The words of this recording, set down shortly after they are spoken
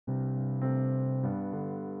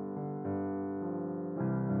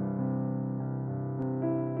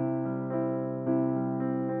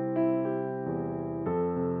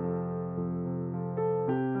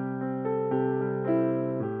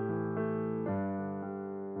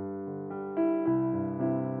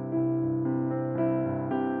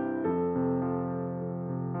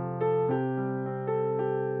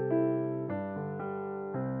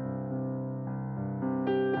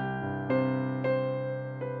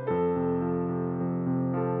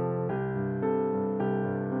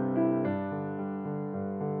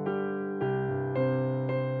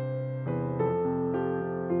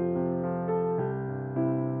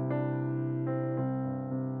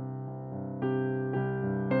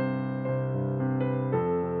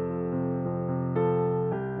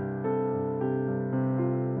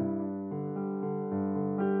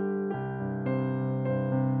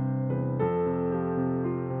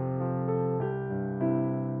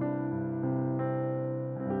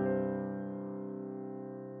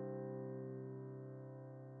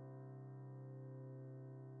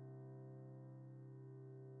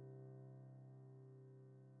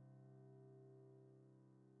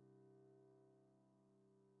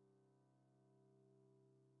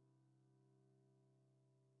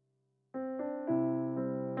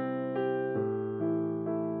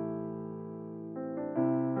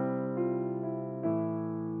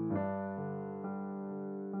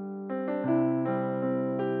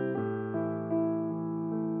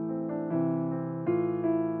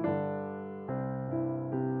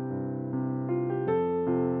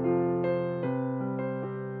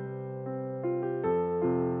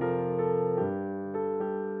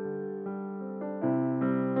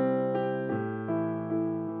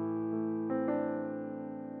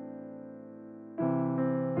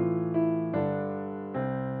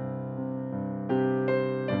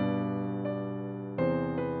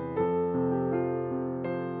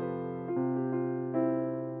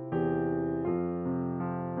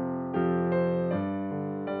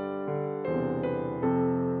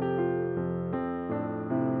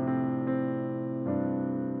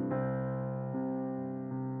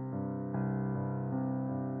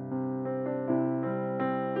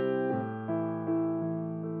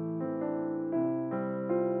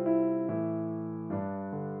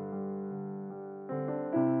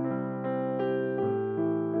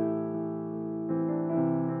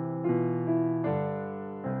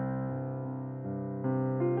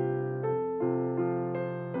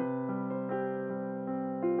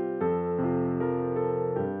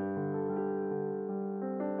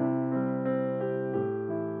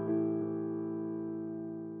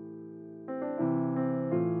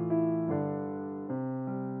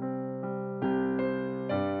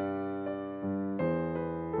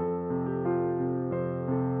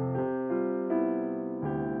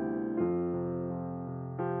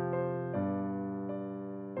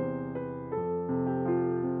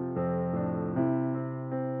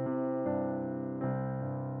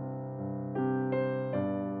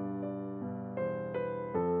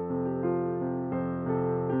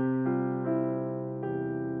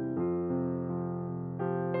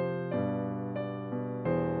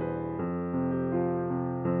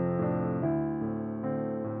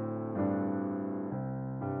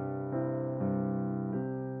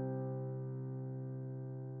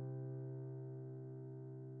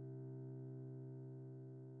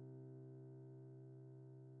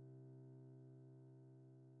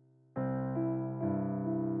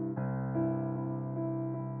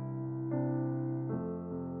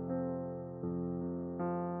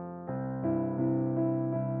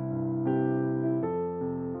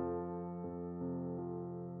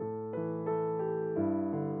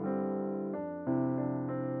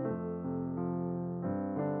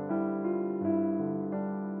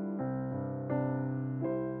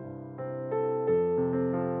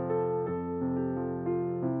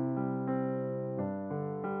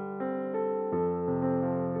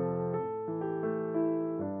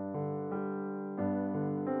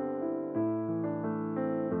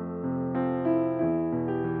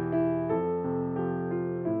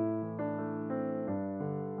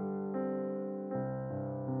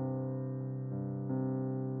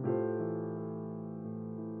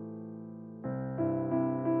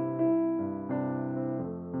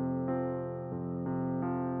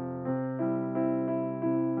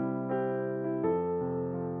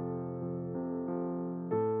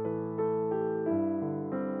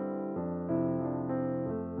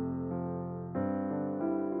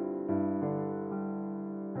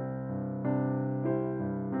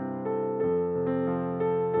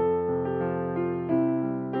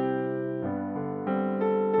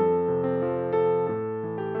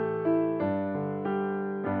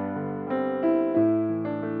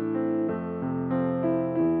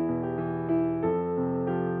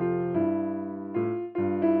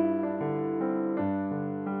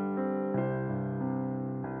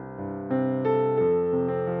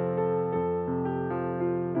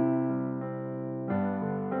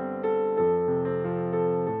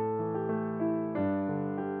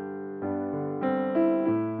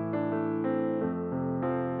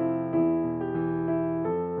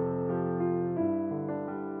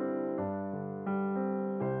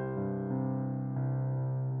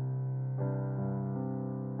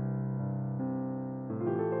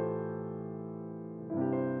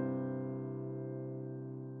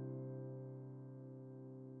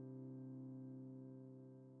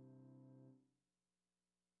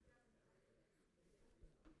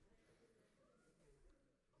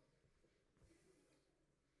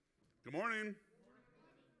Good morning.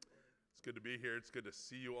 It's good to be here. It's good to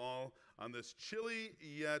see you all on this chilly,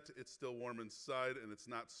 yet it's still warm inside and it's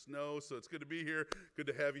not snow, so it's good to be here. Good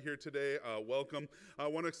to have you here today. Welcome. I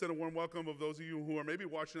want to extend a warm welcome of those of you who are maybe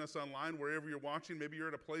watching us online, wherever you're watching. Maybe you're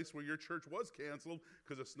at a place where your church was canceled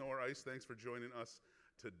because of snow or ice. Thanks for joining us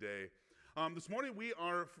today. This morning we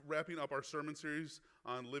are wrapping up our sermon series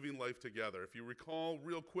on living life together. If you recall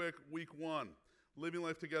real quick, week 1, living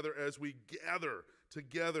life together as we gather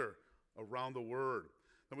together around the Word.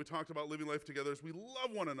 Then we talked about living life together as we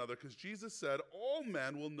love one another, because Jesus said, all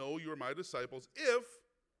men will know you are my disciples if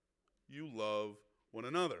you love one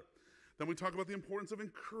another. Then we talked about the importance of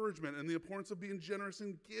encouragement and the importance of being generous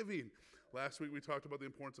and giving. Last week we talked about the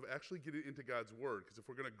importance of actually getting into God's Word, because if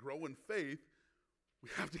we're going to grow in faith, we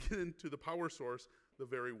have to get into the power source, the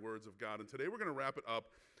very words of God. And today we're going to wrap it up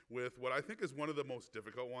with what I think is one of the most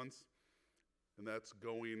difficult ones, and that's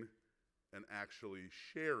going and actually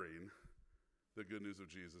sharing the good news of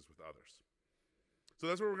Jesus with others. So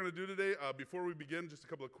that's what we're going to do today. Before we begin, just a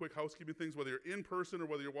couple of quick housekeeping things. Whether you're in person or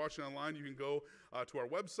whether you're watching online, you can go to our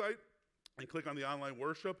website and click on the online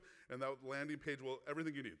worship, and that landing page will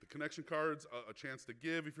everything you need. The connection cards, a chance to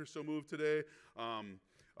give if you're so moved today.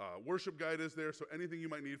 Worship guide is there, so anything you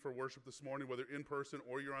might need for worship this morning, whether in person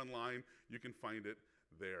or you're online, you can find it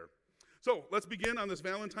there. So let's begin on this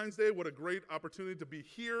Valentine's Day. What a great opportunity to be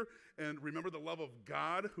here and remember the love of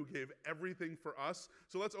God who gave everything for us.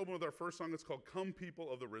 So let's open with our first song. It's called Come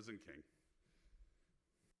People of the Risen King.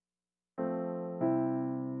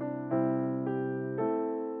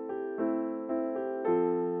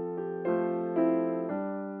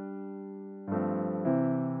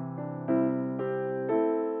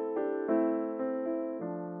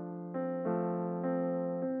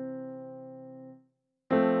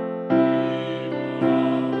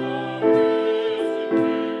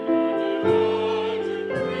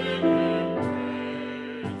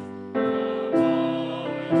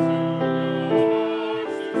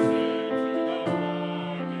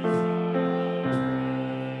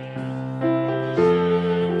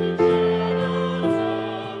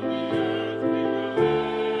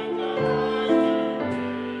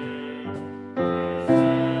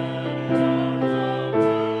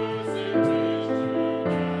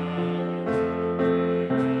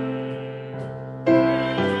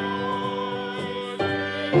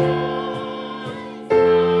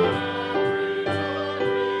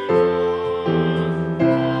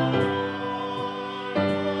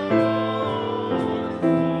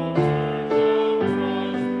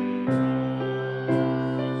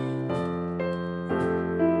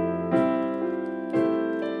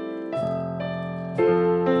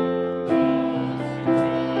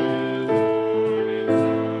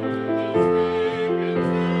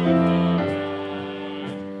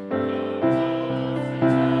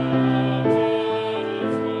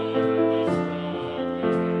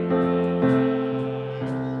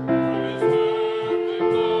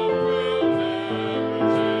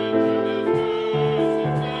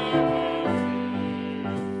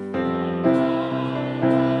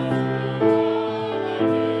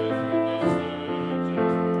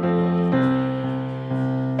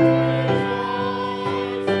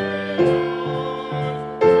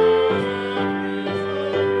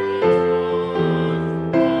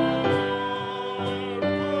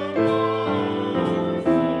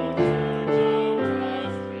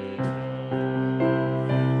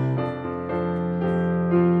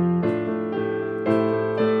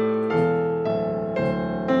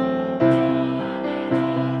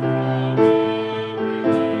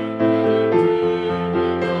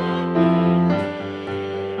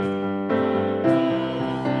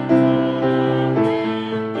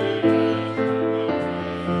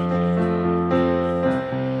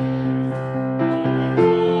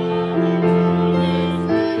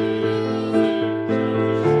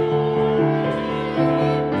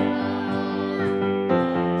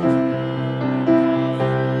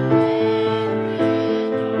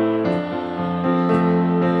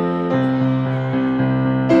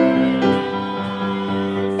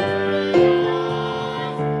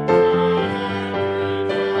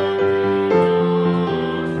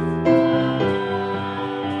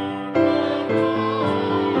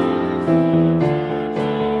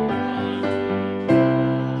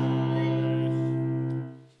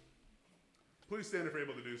 Stand if you're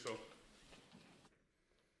able to do so.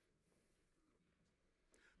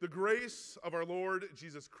 The grace of our Lord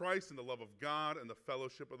Jesus Christ and the love of God and the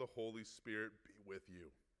fellowship of the Holy Spirit be with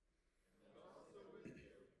you.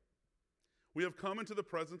 We have come into the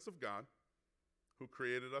presence of God, who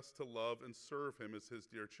created us to love and serve him as his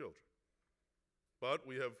dear children. But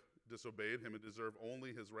we have disobeyed him and deserve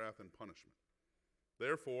only his wrath and punishment.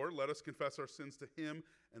 Therefore, let us confess our sins to him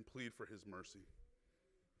and plead for his mercy.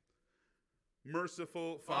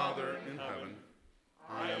 Merciful Father in heaven,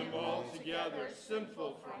 I am altogether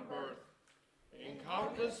sinful from birth. In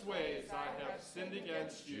countless ways I have sinned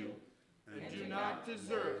against you, and do not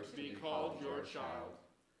deserve to be called your child.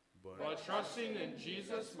 But trusting in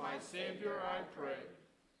Jesus, my Savior, I pray,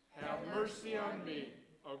 have mercy on me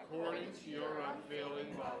according to your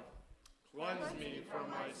unfailing love. Cleanse me from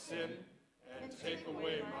my sin and take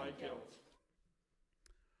away my guilt.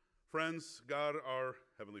 Friends, God our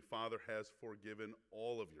Heavenly Father has forgiven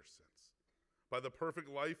all of your sins. By the perfect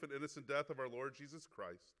life and innocent death of our Lord Jesus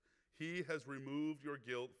Christ, he has removed your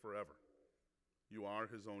guilt forever. You are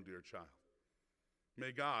his own dear child.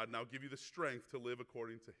 May God now give you the strength to live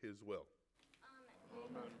according to his will.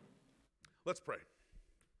 Amen. Let's pray.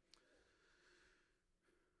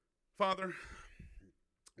 Father,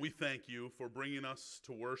 we thank you for bringing us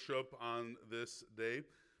to worship on this day.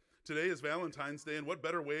 Today is Valentine's Day, and what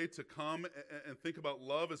better way to come and think about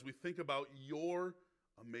love as we think about your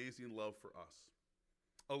amazing love for us.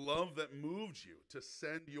 A love that moved you to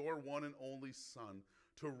send your one and only Son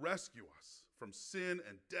to rescue us from sin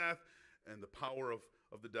and death and the power of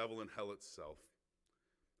the devil and hell itself.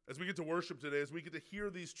 As we get to worship today, as we get to hear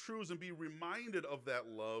these truths and be reminded of that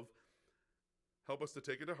love, help us to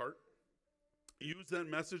take it to heart. Use that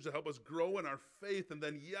message to help us grow in our faith, and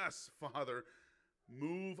then, yes, Father,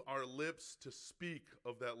 move our lips to speak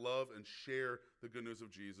of that love and share the good news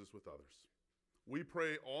of Jesus with others. We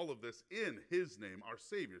pray all of this in his name, our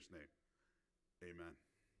Savior's name. Amen.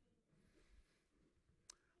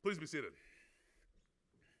 Please be seated.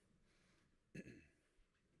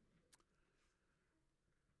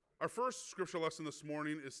 Our first scripture lesson this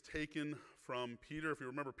morning is taken from Peter. If you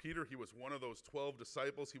remember Peter, he was one of those 12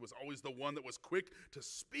 disciples. He was always the one that was quick to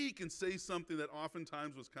speak and say something that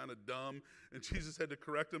oftentimes was kind of dumb, and Jesus had to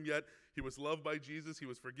correct him, yet he was loved by Jesus, he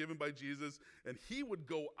was forgiven by Jesus, and he would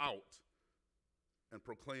go out and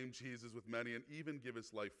proclaim Jesus with many and even give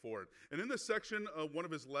his life for it. And in this section of one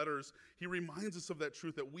of his letters, he reminds us of that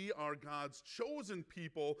truth, that we are God's chosen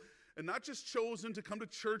people, and not just chosen to come to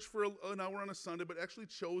church for an hour on a Sunday, but actually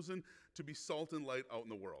chosen to be salt and light out in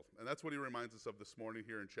the world. And that's what he reminds us of this morning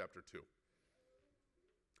here in chapter 2.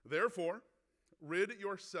 Therefore, rid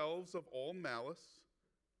yourselves of all malice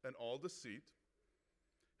and all deceit,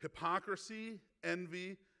 hypocrisy,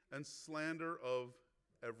 envy, and slander of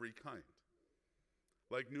every kind.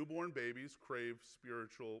 Like newborn babies, crave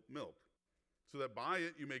spiritual milk, so that by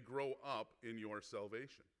it you may grow up in your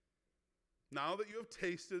salvation, now that you have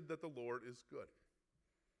tasted that the Lord is good.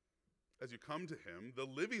 As you come to him, the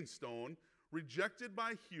living stone, rejected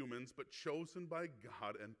by humans, but chosen by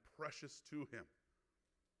God and precious to him.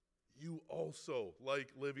 You also, like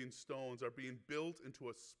living stones, are being built into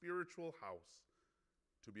a spiritual house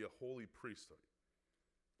to be a holy priesthood,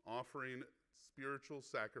 offering spiritual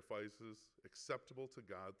sacrifices acceptable to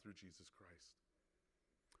God through Jesus Christ.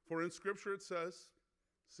 For in Scripture it says,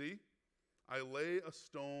 see, I lay a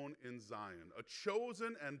stone in Zion, a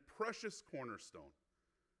chosen and precious cornerstone,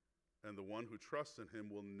 and the one who trusts in him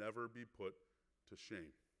will never be put to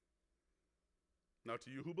shame. Now to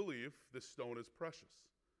you who believe, this stone is precious.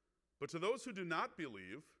 But to those who do not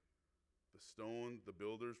believe, the stone the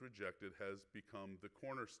builders rejected has become the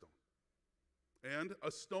cornerstone, and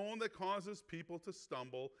a stone that causes people to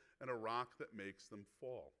stumble, and a rock that makes them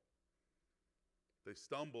fall. They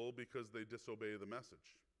stumble because they disobey the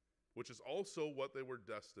message, which is also what they were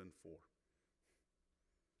destined for.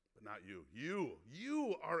 But not you.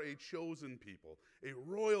 You are a chosen people, a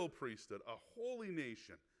royal priesthood, a holy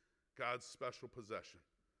nation, God's special possession,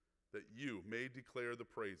 that you may declare the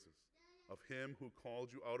praises of him who called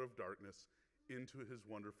you out of darkness into his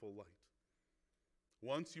wonderful light.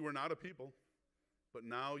 Once you were not a people, but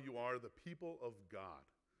now you are the people of God.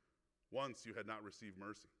 Once you had not received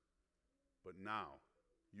mercy, but now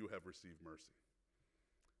you have received mercy.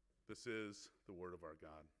 This is the word of our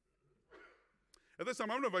God. At this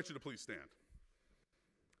time, I'm going to invite you to please stand.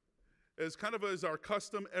 As kind of as our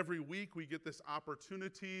custom every week, we get this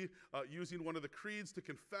opportunity using one of the creeds to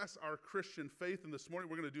confess our Christian faith. And this morning,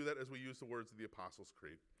 we're going to do that as we use the words of the Apostles'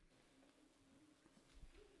 Creed.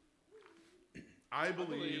 I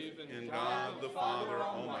believe in God the Father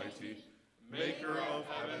Almighty, maker of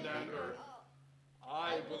heaven and earth.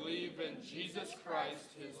 I believe in Jesus Christ,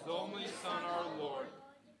 his only Son, our Lord,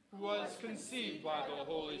 who was conceived by the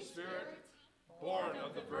Holy Spirit, born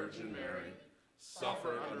of the Virgin Mary,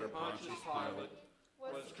 suffered under Pontius Pilate,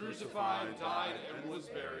 was crucified, died, and was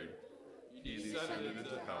buried. He descended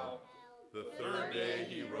into hell. The third day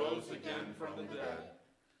he rose again from the dead.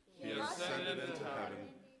 He ascended into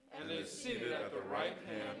heaven and is seated at the right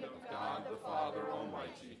hand of God the Father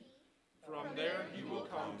Almighty. From there he will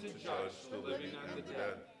come to judge the living and the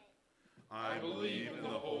dead. I believe in the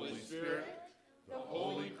Holy Spirit, the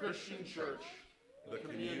holy Christian church, the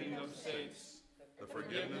communion of saints, the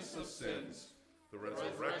forgiveness of sins, the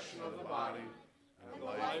resurrection of the body, and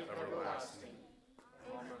life everlasting.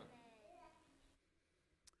 Amen.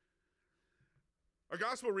 Our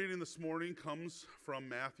gospel reading this morning comes from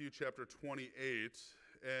Matthew chapter 28.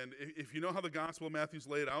 And if you know how the Gospel of Matthew's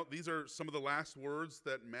laid out, these are some of the last words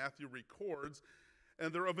that Matthew records,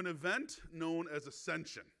 and they're of an event known as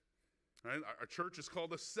Ascension. Right? Our church is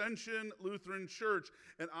called Ascension Lutheran Church,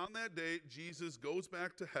 and on that day, Jesus goes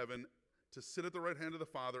back to heaven to sit at the right hand of the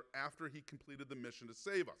Father after he completed the mission to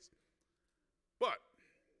save us. But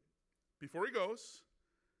before he goes,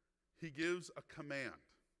 he gives a command.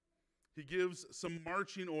 He gives some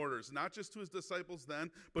marching orders, not just to his disciples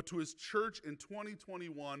then, but to his church in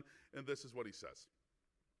 2021, and this is what he says.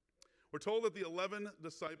 We're told that the 11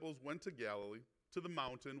 disciples went to Galilee, to the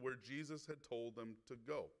mountain where Jesus had told them to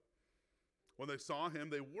go. When they saw him,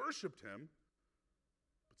 they worshiped him,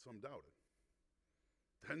 but some doubted.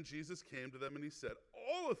 Then Jesus came to them and he said,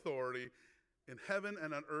 "All authority in heaven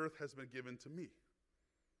and on earth has been given to me.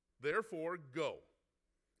 Therefore, go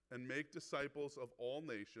and make disciples of all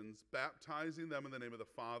nations, baptizing them in the name of the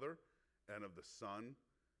Father and of the Son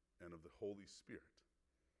and of the Holy Spirit,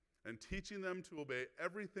 and teaching them to obey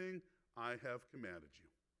everything I have commanded you.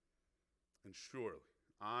 And surely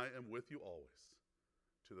I am with you always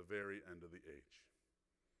to the very end of the age."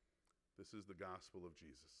 This is the gospel of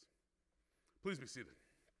Jesus. Please be seated.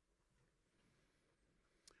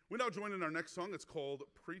 We now join in our next song. It's called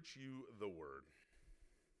 "Preach You the Word."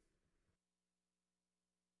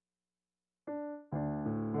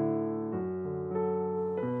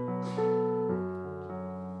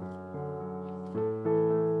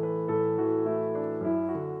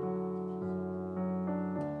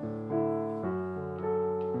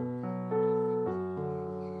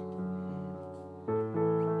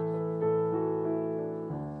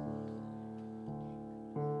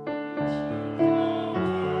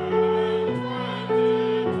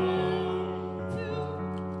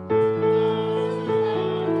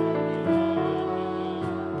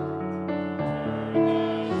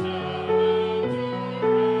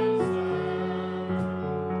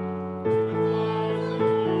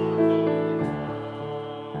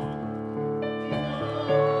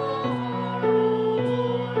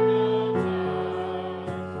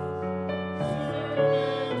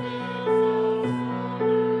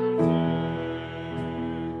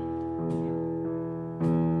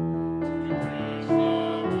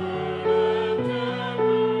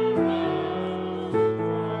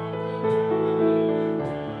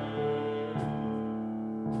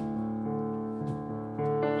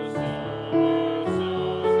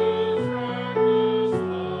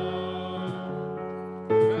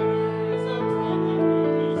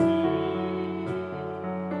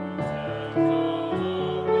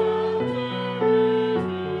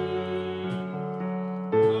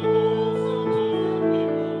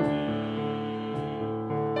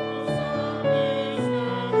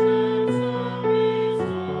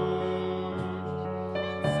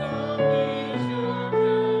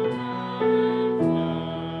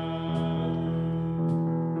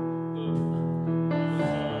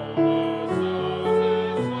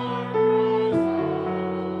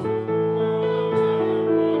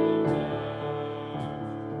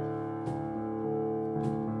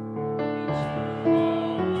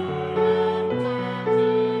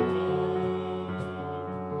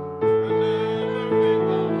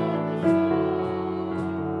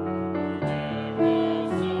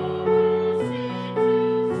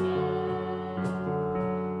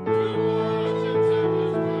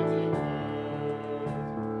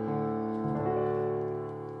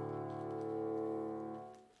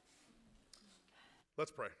 Let's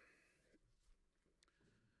pray.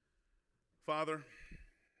 Father,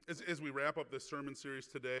 as we wrap up this sermon series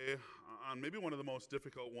today on maybe one of the most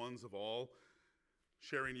difficult ones of all,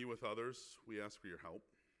 sharing you with others, we ask for your help.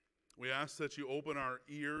 We ask that you open our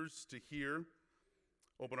ears to hear,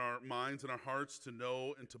 open our minds and our hearts to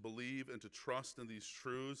know and to believe and to trust in these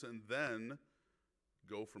truths, and then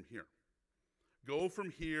go from here. Go from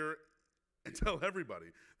here and tell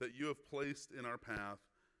everybody that you have placed in our path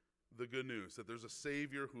the good news, that there's a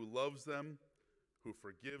Savior who loves them, who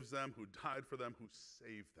forgives them, who died for them, who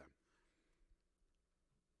saved them.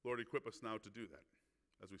 Lord, equip us now to do that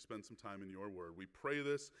as we spend some time in your word. We pray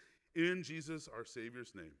this in Jesus, our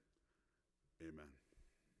Savior's name. Amen.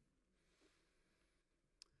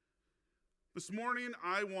 This morning,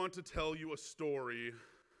 I want to tell you a story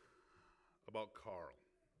about Carl.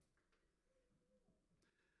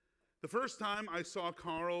 The first time I saw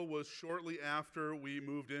Carl was shortly after we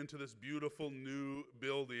moved into this beautiful new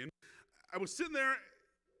building. I was sitting there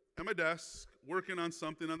at my desk working on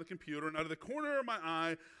something on the computer, and out of the corner of my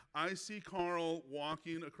eye, I see Carl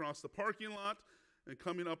walking across the parking lot and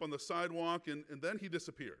coming up on the sidewalk, and then he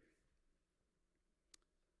disappeared.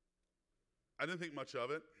 I didn't think much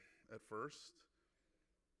of it at first.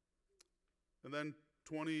 And then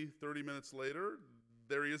 20, 30 minutes later,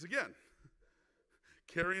 there he is again,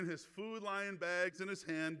 carrying his Food Lion bags in his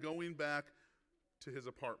hand, going back to his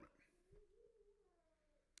apartment.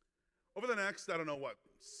 Over the next,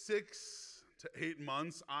 6 to 8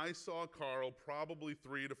 months, I saw Carl probably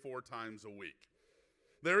 3 to 4 times a week.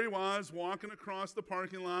 There he was, walking across the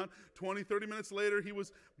parking lot. 20, 30 minutes later, he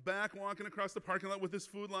was back walking across the parking lot with his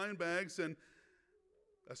Food Lion bags, and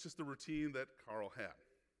that's just the routine that Carl had.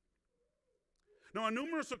 Now, on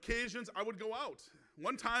numerous occasions, I would go out.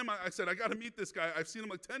 One time, I said, I got to meet this guy. I've seen him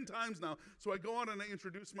like 10 times now. So I go out and I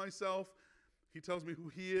introduce myself. He tells me who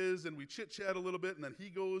he is, and we chit-chat a little bit, and then he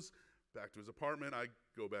goes back to his apartment. I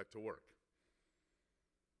go back to work.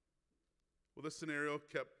 Well, this scenario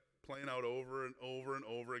kept playing out over and over and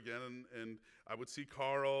over again, and I would see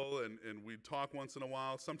Carl, and we'd talk once in a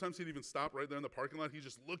while. Sometimes he'd even stop right there in the parking lot. He'd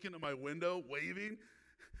just look into my window, waving,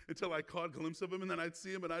 until I caught a glimpse of him, and then I'd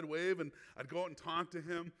see him, and I'd wave, and I'd go out and talk to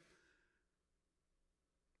him.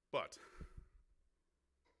 But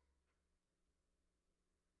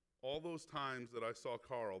all those times that I saw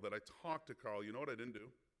Carl, that I talked to Carl, you know what I didn't do?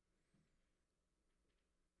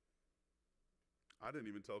 I didn't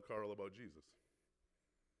even tell Carl about Jesus.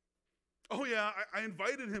 Oh yeah, I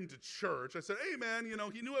invited him to church. I said, hey man,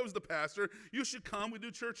 he knew I was the pastor. You should come. We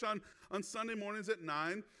do church on Sunday mornings at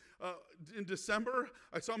 9. In December,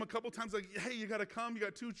 I saw him a couple times, like, hey, you got to come. You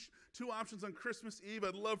got two options on Christmas Eve.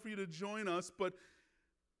 I'd love for you to join us. But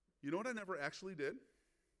you know what I never actually did?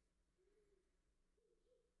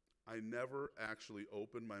 I never actually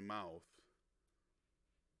opened my mouth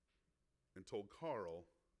and told Carl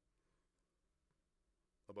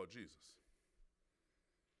about Jesus.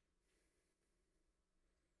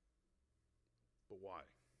 But why?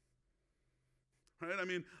 Right? I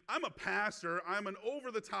mean, I'm a pastor. I'm an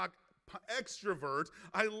over-the-top extrovert.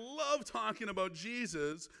 I love talking about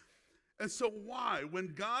Jesus. And so why,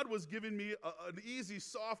 when God was giving me an easy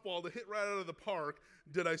softball to hit right out of the park,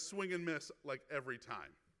 did I swing and miss like every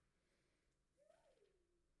time?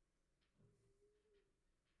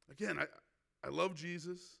 Again, I love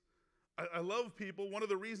Jesus. I love people. One of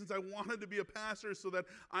the reasons I wanted to be a pastor is so that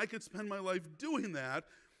I could spend my life doing that.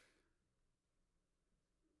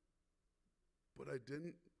 But I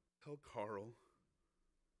didn't tell Carl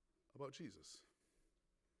about Jesus.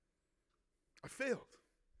 I failed.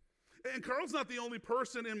 And Carl's not the only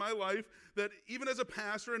person in my life that, even as a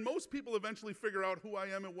pastor, and most people eventually figure out who I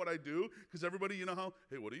am and what I do, because everybody,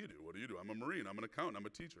 hey, what do you do? What do you do? I'm a Marine, I'm an accountant, I'm a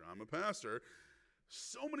teacher, I'm a pastor.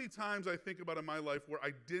 So many times I think about in my life where I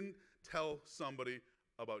didn't tell somebody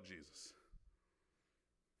about Jesus.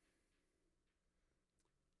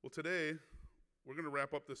 Well, today, we're going to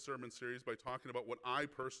wrap up this sermon series by talking about what I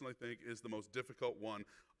personally think is the most difficult one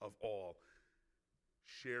of all: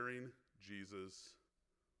 sharing Jesus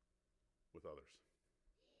with others.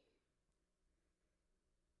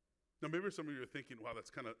 Now, maybe some of you are thinking, wow, that's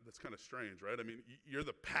kind of strange, right? I mean, you're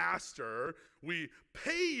the pastor. We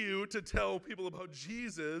pay you to tell people about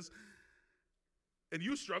Jesus, and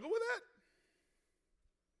you struggle with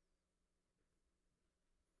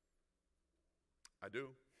that? I do.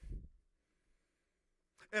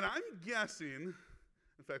 And I'm guessing,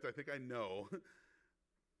 in fact, I think I know,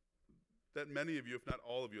 that many of you, if not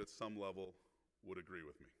all of you at some level, would agree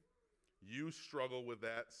with me. You struggle with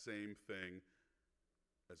that same thing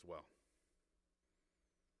as well.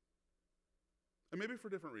 And maybe for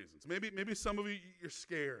different reasons. Maybe some of you, you're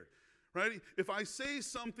scared, right? If I say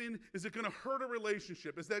something, is it going to hurt a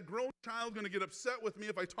relationship? Is that grown child going to get upset with me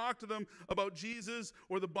if I talk to them about Jesus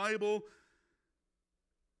or the Bible?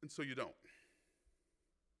 And so you don't.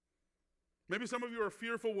 Maybe some of you are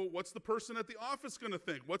fearful, well, what's the person at the office going to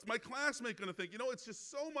think? What's my classmate going to think? It's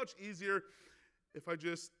just so much easier if I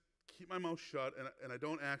just keep my mouth shut and I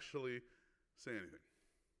don't actually say anything.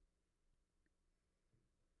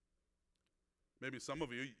 Maybe some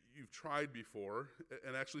of you, you've tried before,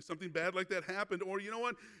 and actually something bad like that happened, or you know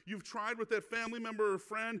what? You've tried with that family member or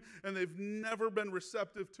friend, and they've never been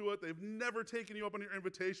receptive to it. They've never taken you up on your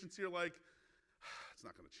invitation, so you're like, it's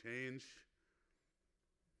not going to change.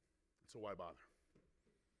 So why bother?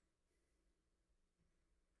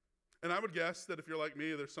 And I would guess that if you're like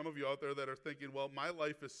me, there's some of you out there that are thinking, well, my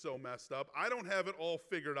life is so messed up. I don't have it all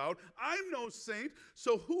figured out. I'm no saint.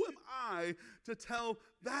 So who am I to tell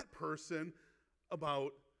that person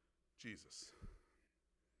about Jesus?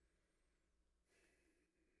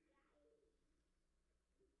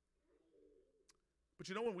 But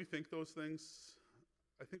you know, when we think those things,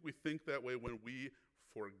 I think we think that way when we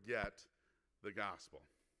forget the gospel.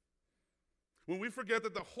 When we forget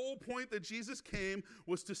that the whole point that Jesus came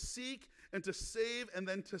was to seek and to save and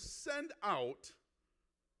then to send out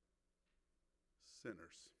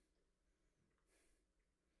sinners.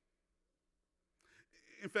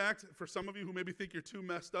 In fact, for some of you who maybe think you're too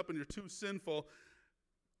messed up and you're too sinful,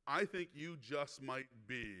 I think you just might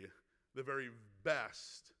be the very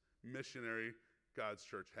best missionary God's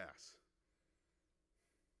church has.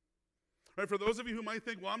 Right, for those of you who might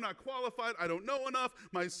think, well, I'm not qualified, I don't know enough,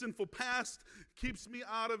 my sinful past keeps me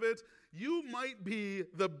out of it, you might be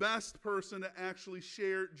the best person to actually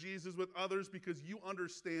share Jesus with others because you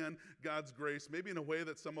understand God's grace, maybe in a way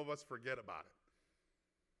that some of us forget about it.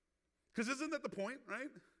 Because isn't that the point, right?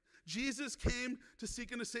 Jesus came to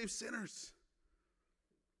seek and to save sinners.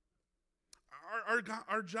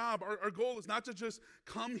 Our job, our goal is not to just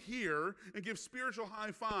come here and give spiritual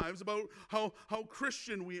high fives about how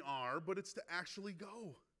Christian we are, but it's to actually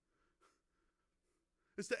go.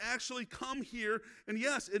 It's to actually come here and,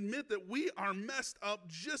 yes, admit that we are messed up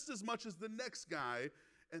just as much as the next guy,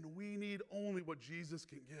 and we need only what Jesus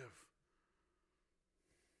can give.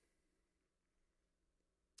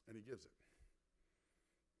 And he gives it.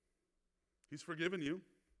 He's forgiven you.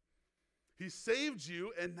 He saved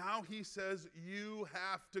you, and now he says you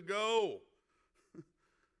have to go.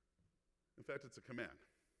 In fact, it's a command.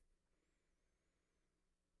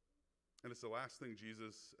 And it's the last thing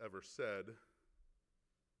Jesus ever said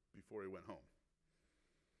before he went home.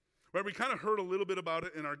 Right, we kind of heard a little bit about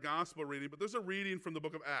it in our gospel reading, but there's a reading from the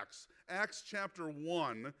book of Acts. Acts chapter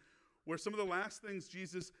 1, where some of the last things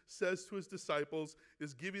Jesus says to his disciples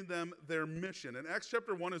is giving them their mission. And Acts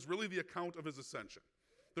chapter 1 is really the account of his ascension.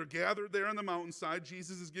 They're gathered there on the mountainside.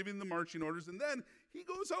 Jesus is giving the marching orders, and then he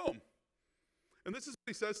goes home. And this is what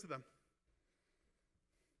he says to them.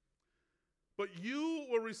 But you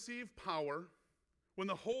will receive power when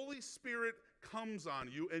the Holy Spirit comes on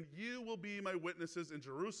you, and you will be my witnesses in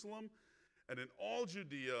Jerusalem and in all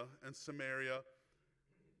Judea and Samaria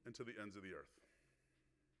and to the ends of the earth.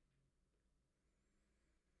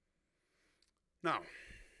 Now,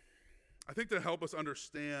 I think to help us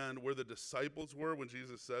understand where the disciples were when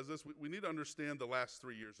Jesus says this, we need to understand the last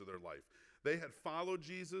 3 years of their life. They had followed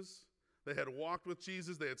Jesus. They had walked with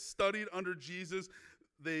Jesus. They had studied under Jesus.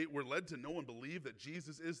 They were led to know and believe that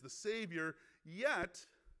Jesus is the Savior, yet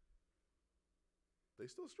they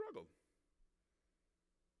still struggled.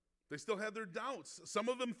 They still had their doubts. Some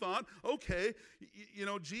of them thought, okay,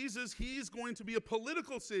 Jesus, he's going to be a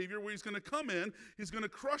political savior where he's going to come in, he's going to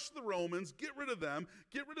crush the Romans, get rid of them,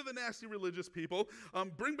 get rid of the nasty religious people,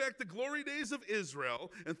 bring back the glory days of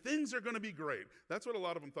Israel, and things are going to be great. That's what a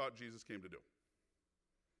lot of them thought Jesus came to do.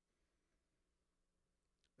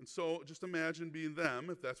 And so just imagine being them,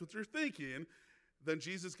 if that's what you're thinking, then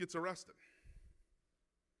Jesus gets arrested.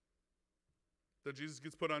 Then Jesus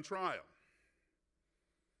gets put on trial.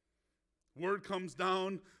 Word comes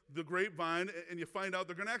down the grapevine, and you find out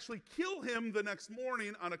they're going to actually kill him the next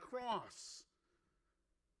morning on a cross.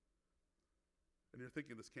 And you're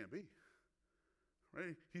thinking, this can't be.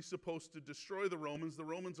 Right? He's supposed to destroy the Romans. The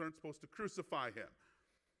Romans aren't supposed to crucify him.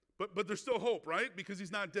 But there's still hope, right? Because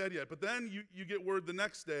he's not dead yet. But then you get word the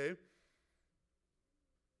next day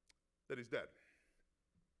that he's dead.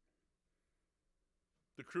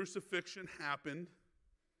 The crucifixion happened.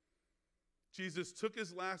 Jesus took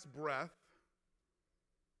his last breath,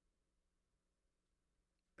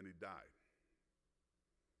 and he died.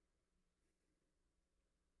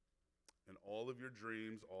 And all of your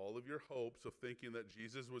dreams, all of your hopes of thinking that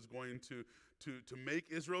Jesus was going to make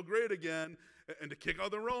Israel great again and to kick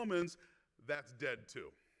out the Romans, that's dead too.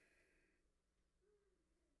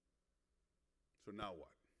 So now what?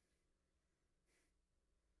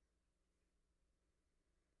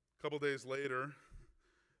 A couple days later,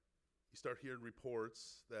 you start hearing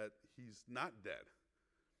reports that he's not dead.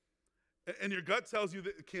 And your gut tells you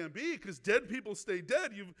that it can't be because dead people stay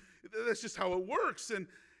dead. That's just how it works. And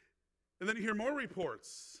then you hear more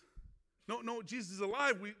reports. No, Jesus is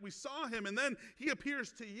alive. We saw him. And then he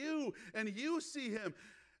appears to you and you see him.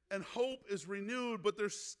 And hope is renewed, but they're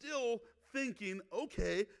still thinking,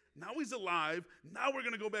 okay, Now he's alive. Now we're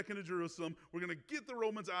going to go back into Jerusalem. We're going to get the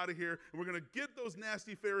Romans out of here, and we're going to get those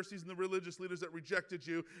nasty Pharisees and the religious leaders that rejected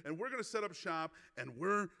you, and we're going to set up shop, and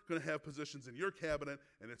we're going to have positions in your cabinet,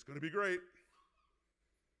 and it's going to be great.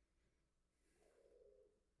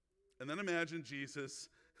 And then imagine Jesus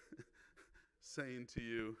saying to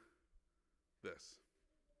you this.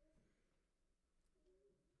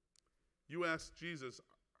 You ask Jesus,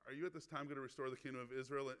 are you at this time going to restore the kingdom of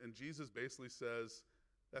Israel? And Jesus basically says,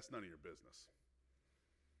 that's none of your business.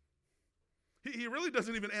 He really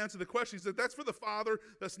doesn't even answer the question. He said, that's for the Father.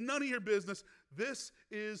 That's none of your business. This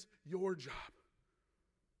is your job.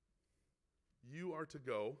 You are to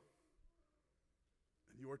go,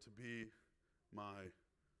 and you are to be my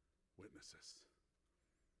witnesses.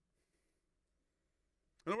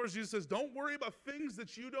 In other words, Jesus says, don't worry about things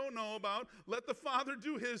that you don't know about. Let the Father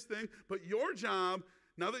do his thing. But your job,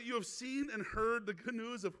 now that you have seen and heard the good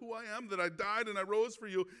news of who I am, that I died and I rose for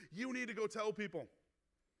you, you need to go tell people.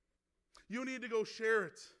 You need to go share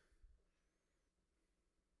it.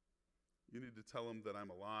 You need to tell them that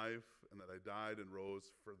I'm alive and that I died and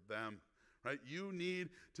rose for them. Right? You need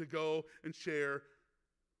to go and share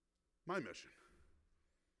my mission.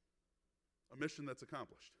 A mission that's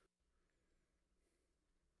accomplished.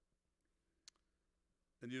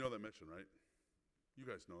 And you know that mission, right? You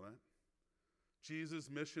guys know that. Jesus'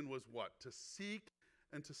 mission was what? To seek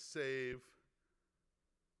and to save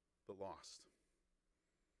the lost.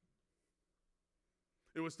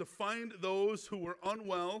 It was to find those who were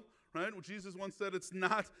unwell, right? Well, Jesus once said it's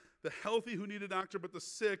not the healthy who need a doctor, but the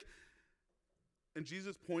sick. And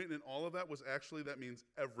Jesus' point in all of that was actually that means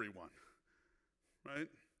everyone, right?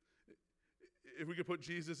 If we could put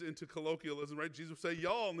Jesus into colloquialism, right? Jesus would say,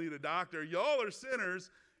 y'all need a doctor. Y'all are sinners.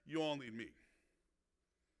 You all need me.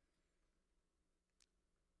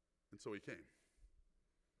 And so he came.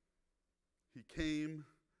 He came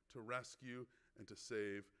to rescue and to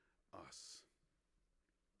save us.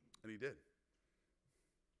 And he did.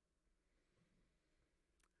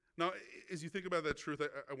 Now, as you think about that truth,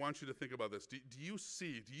 I want you to think about this. Do you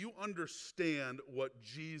see, do you understand what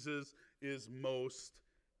Jesus is most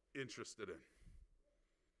interested in?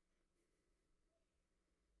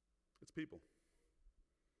 It's people.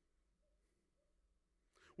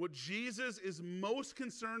 What Jesus is most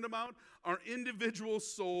concerned about are individual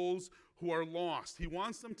souls who are lost. He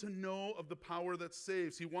wants them to know of the power that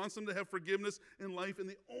saves. He wants them to have forgiveness in life, and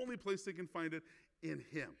the only place they can find it in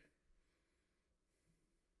him.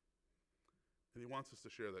 And he wants us to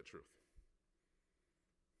share that truth.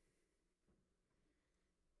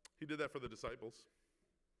 He did that for the disciples.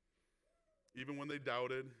 Even when they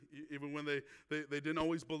doubted, even when they didn't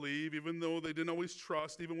always believe, even though they didn't always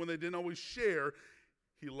trust, even when they didn't always share,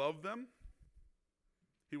 he loved them.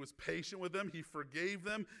 He was patient with them. He forgave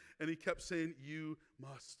them. And he kept saying, you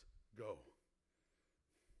must go.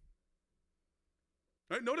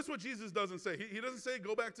 Right? Notice what Jesus doesn't say. He doesn't say,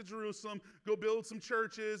 go back to Jerusalem, go build some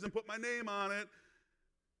churches and put my name on it.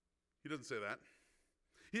 He doesn't say that.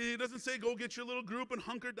 He doesn't say, go get your little group and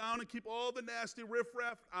hunker down and keep all the nasty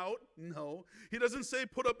riffraff out. No. He doesn't say,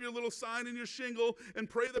 put up your little sign in your shingle and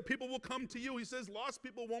pray that people will come to you. He says, lost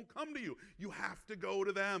people won't come to you. You have to go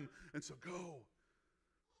to them. And so go.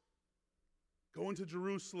 Go into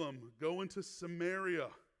Jerusalem. Go into Samaria.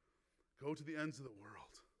 Go to the ends of the world.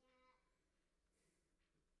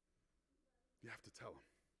 You have to tell them.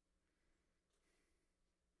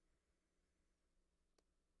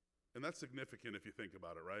 And that's significant if you think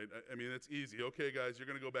about it, right? I mean, it's easy. Okay, guys, you're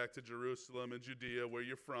going to go back to Jerusalem and Judea, where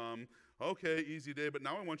you're from. Okay, easy day. But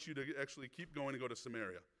now I want you to actually keep going and go to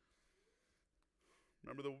Samaria.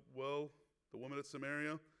 Remember the woman at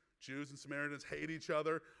Samaria? Jews and Samaritans hate each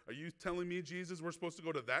other. Are you telling me, Jesus, we're supposed to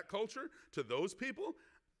go to that culture? To those people?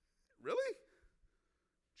 Really?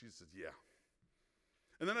 Jesus says, yeah.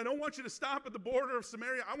 And then I don't want you to stop at the border of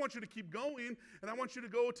Samaria. I want you to keep going, and I want you to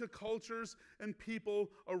go to cultures and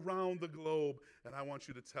people around the globe, and I want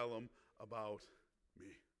you to tell them about me.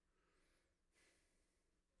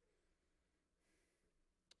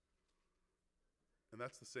 And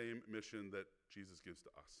that's the same mission that Jesus gives to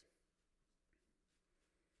us.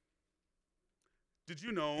 Did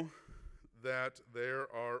you know that there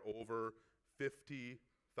are over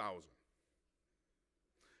 50,000?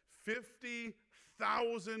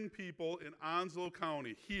 50,000 people in Onslow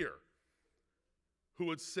County here who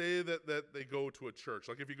would say that they go to a church.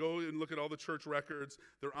 Like if you go and look at all the church records,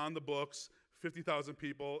 they're on the books, 50,000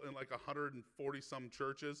 people in like 140-some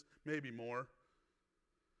churches, maybe more.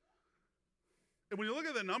 And when you look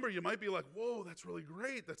at that number, you might be like, whoa, that's really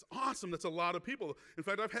great. That's awesome. That's a lot of people. In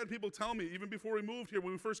fact, I've had people tell me, even before we moved here,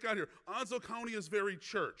 when we first got here, Onslow County is very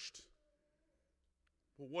churched.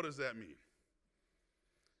 Well, what does that mean?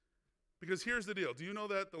 Because here's the deal. Do you know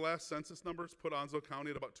that the last census numbers put Onslow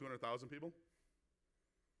County at about 200,000 people?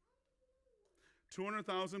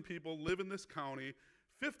 200,000 people live in this county.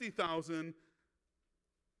 50,000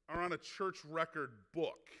 are on a church record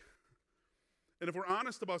book. And if we're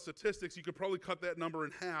honest about statistics, you could probably cut that number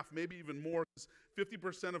in half, maybe even more.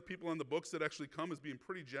 50% of people on the books that actually come is being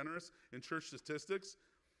pretty generous in church statistics.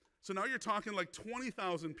 So now you're talking like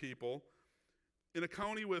 20,000 people in a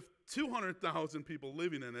county with 200,000 people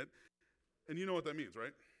living in it. And you know what that means,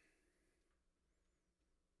 right?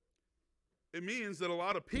 It means that a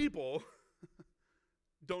lot of people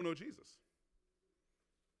don't know Jesus.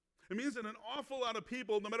 It means that an awful lot of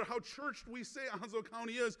people, no matter how churched we say Onslow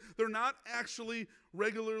County is, they're not actually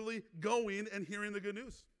regularly going and hearing the good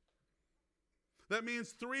news. That means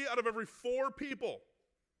 3 out of every 4 people.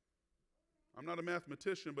 I'm not a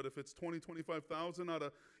mathematician, but if it's 20, 25,000 out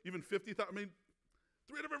of even 50,000, I mean,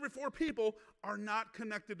 3 out of every 4 people are not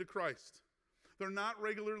connected to Christ. They're not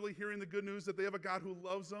regularly hearing the good news that they have a God who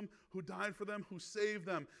loves them, who died for them, who saved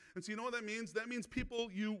them. And so you know what that means? That means people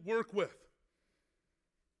you work with.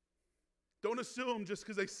 Don't assume just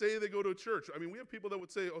because they say they go to a church. I mean, we have people that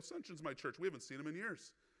would say, Ascension's my church. We haven't seen them in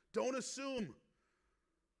years. Don't assume.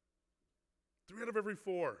 3 out of every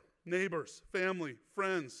 4. Neighbors, family,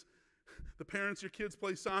 friends, the parents your kids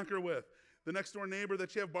play soccer with, the next door neighbor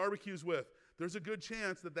that you have barbecues with. There's a good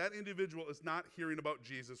chance that that individual is not hearing about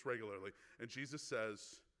Jesus regularly. And Jesus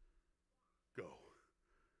says, go.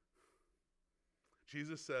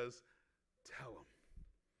 Jesus says, tell them.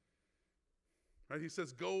 Right? He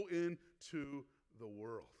says, go into the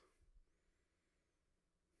world.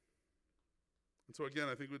 And so again,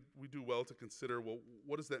 I think we do well to consider, well,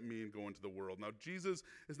 what does that mean, go into the world? Now, Jesus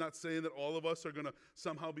is not saying that all of us are going to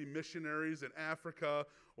somehow be missionaries in Africa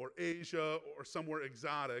or Asia or somewhere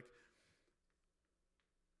exotic.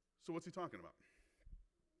 So what's he talking about?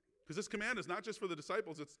 Because this command is not just for the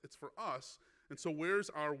disciples, it's for us. And so where's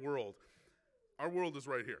our world? Our world is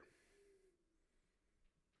right here.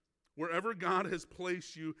 Wherever God has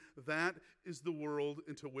placed you, that is the world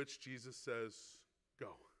into which Jesus says, go.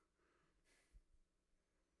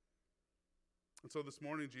 And so this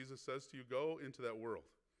morning, Jesus says to you, go into that world.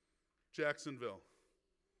 Jacksonville,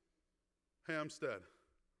 Hampstead,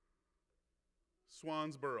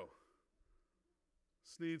 Swansboro,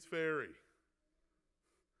 Sneeds Ferry.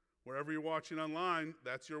 Wherever you're watching online,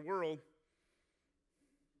 that's your world.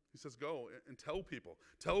 He says, go and tell people.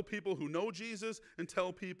 Tell people who know Jesus and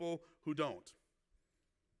tell people who don't.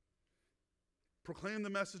 Proclaim the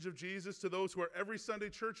message of Jesus to those who are every Sunday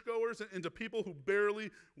churchgoers and to people who barely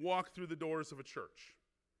walk through the doors of a church.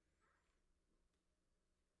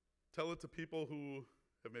 Tell it to people who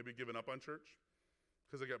have maybe given up on church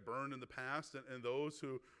because they got burned in the past, and those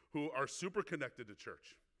who are super connected to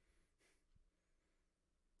church.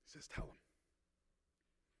 He says, tell them.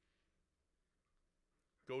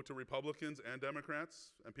 Go to Republicans and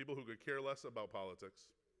Democrats and people who could care less about politics.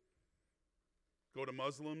 Go to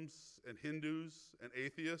Muslims and Hindus and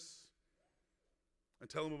atheists and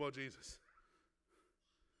tell them about Jesus.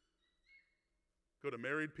 Go to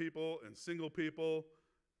married people and single people,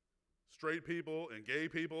 straight people and gay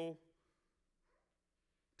people.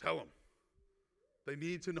 Tell them. They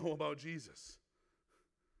need to know about Jesus.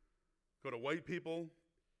 Go to white people.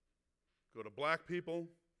 Go to black people.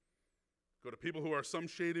 Go to people who are some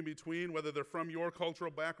shade in between, whether they're from your cultural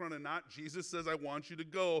background or not. Jesus says, I want you to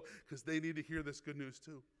go because they need to hear this good news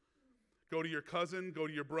too. Go to your cousin, go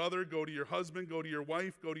to your brother, go to your husband, go to your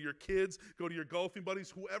wife, go to your kids, go to your golfing buddies,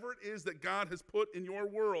 whoever it is that God has put in your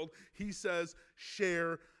world, he says,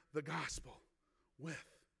 share the gospel with.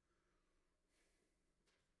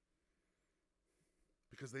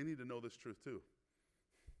 Because they need to know this truth too.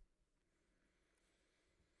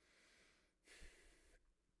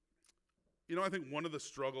 You know, I think one of the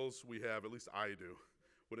struggles we have, at least I do,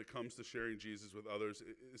 when it comes to sharing Jesus with others,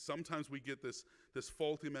 is sometimes we get this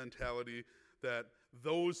faulty mentality that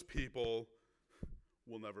those people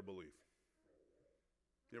will never believe.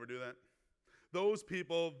 You ever do that? Those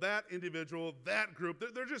people, that individual, that group,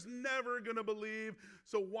 they're just never going to believe,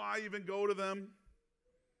 so why even go to them?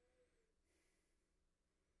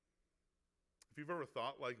 If you've ever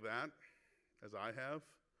thought like that, as I have,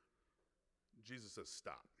 Jesus says,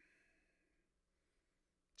 stop.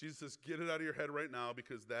 Jesus says, get it out of your head right now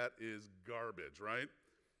because that is garbage, right?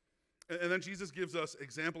 And then Jesus gives us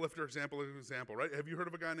example after example after example, right? Have you heard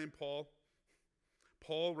of a guy named Paul?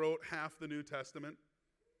 Paul wrote half the New Testament.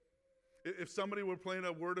 If somebody were playing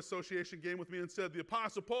a word association game with me and said, the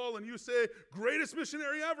Apostle Paul, and you say, greatest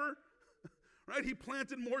missionary ever, right? He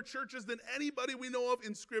planted more churches than anybody we know of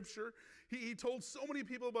in Scripture. He told so many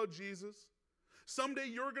people about Jesus. Someday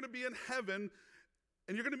you're going to be in heaven,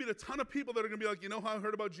 and you're going to meet a ton of people that are going to be like, you know how I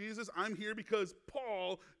heard about Jesus? I'm here because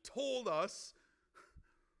Paul told us.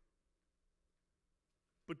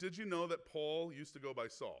 But did you know that Paul used to go by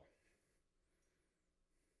Saul?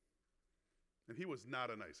 And he was not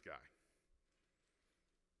a nice guy.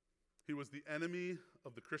 He was the enemy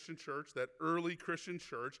of the Christian church, that early Christian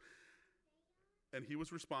church, and he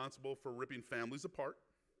was responsible for ripping families apart,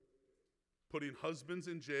 putting husbands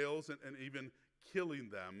in jails, and even killing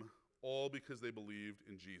them, all because they believed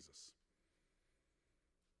in Jesus.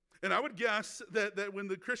 And I would guess that when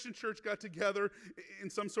the Christian church got together in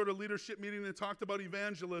some sort of leadership meeting and talked about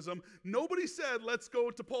evangelism, nobody said, let's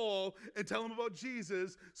go to Paul and tell him about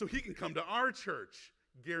Jesus so he can come to our church.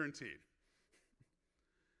 Guaranteed.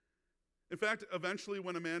 In fact, eventually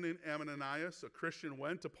when a man named Ananias, a Christian,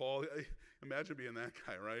 went to Paul, imagine being that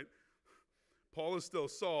guy, right? Paul is still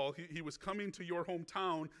Saul. He was coming to your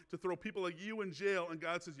hometown to throw people like you in jail, and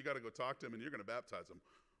God says, you got to go talk to him, and you're going to baptize him.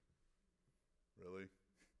 Really?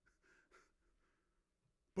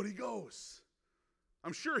 But he goes.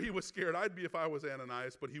 I'm sure he was scared. I'd be if I was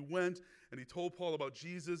Ananias, but he went, and he told Paul about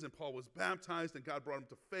Jesus, and Paul was baptized, and God brought him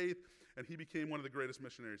to faith, and he became one of the greatest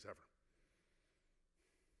missionaries ever.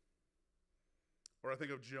 Or I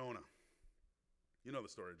think of Jonah. You know the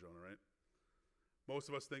story of Jonah, right? Most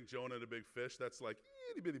of us think Jonah and a big fish. That's like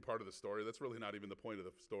itty bitty part of the story. That's really not even the point of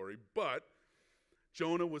the story. But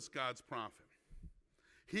Jonah was God's prophet.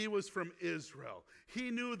 He was from Israel.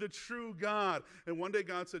 He knew the true God. And one day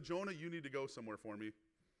God said, Jonah, you need to go somewhere for me.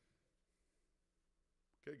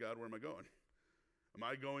 Okay, God, where am I going? Am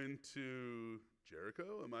I going to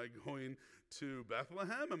Jericho? Am I going to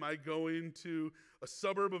Bethlehem? Am I going to a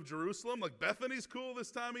suburb of Jerusalem? Like Bethany's cool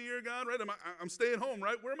this time of year, God, right? I'm staying home,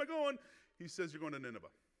 right? Where am I going? He says, you're going to Nineveh.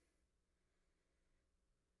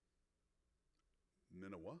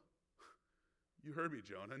 Nineveh? You heard me,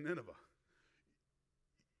 Jonah, Nineveh.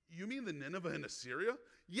 You mean the Nineveh in Assyria?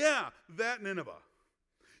 Yeah, that Nineveh.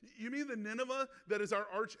 You mean the Nineveh that is our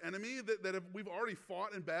arch enemy, that we've already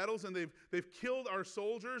fought in battles, and they've killed our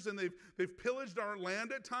soldiers, and they've pillaged our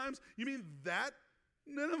land at times? You mean that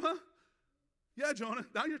Nineveh? Yeah, Jonah,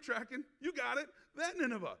 now you're tracking. You got it. That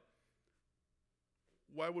Nineveh.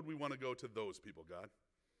 Why would we want to go to those people, God?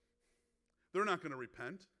 They're not going to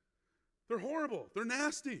repent. They're horrible. They're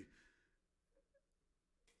nasty.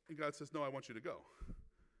 And God says, no, I want you to go.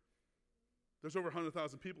 There's over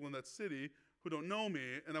 100,000 people in that city who don't know me,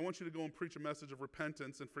 and I want you to go and preach a message of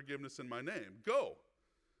repentance and forgiveness in my name. Go.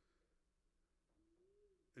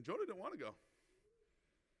 And Jonah didn't want to go.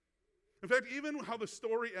 In fact, even how the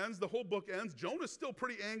story ends, the whole book ends, Jonah's still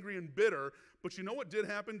pretty angry and bitter, but you know what did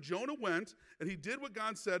happen? Jonah went, and he did what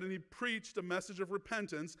God said, and he preached a message of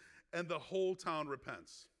repentance, and the whole town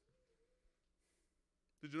repents.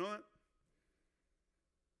 Did you know that?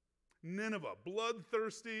 Nineveh,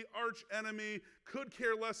 bloodthirsty, arch enemy, could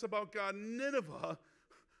care less about God. Nineveh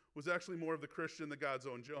was actually more of the Christian than God's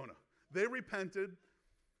own Jonah. They repented.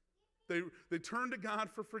 They turned to God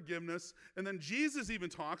for forgiveness. And then Jesus even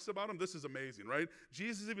talks about them. This is amazing, right?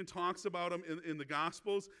 Jesus even talks about them in the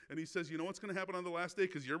Gospels. And he says, you know what's going to happen on the last day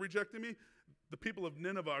because you're rejecting me? The people of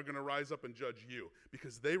Nineveh are going to rise up and judge you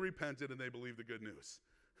because they repented and they believed the good news.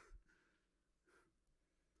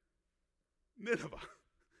 Nineveh.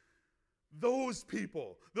 Those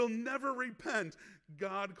people, they'll never repent.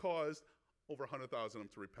 God caused over 100,000 of them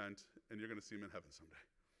to repent, and you're going to see them in heaven someday.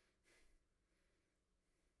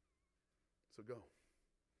 So go.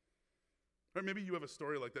 Or maybe you have a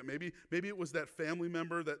story like that. Maybe it was that family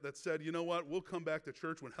member that said, you know what, we'll come back to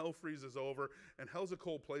church when hell freezes over, and hell's a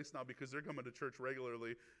cold place now because they're coming to church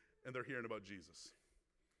regularly, and they're hearing about Jesus.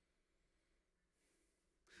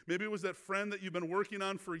 Maybe it was that friend that you've been working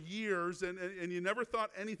on for years and you never thought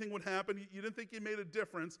anything would happen. You didn't think you made a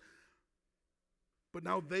difference. But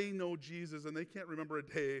now they know Jesus and they can't remember a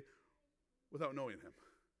day without knowing him.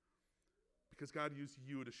 Because God used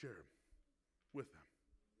you to share him with them.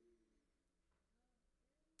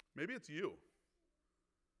 Maybe it's you.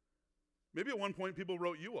 Maybe at one point people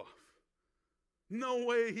wrote you off. No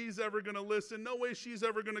way he's ever going to listen. No way she's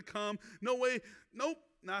ever going to come. No way. Nope,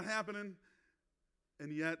 not happening.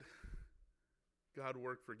 And yet, God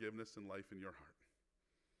worked forgiveness and life in your heart.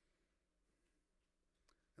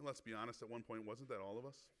 And let's be honest, at one point, wasn't that all of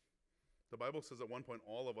us? The Bible says at one point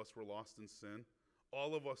all of us were lost in sin.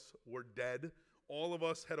 All of us were dead. All of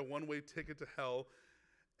us had a one-way ticket to hell.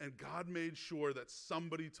 And God made sure that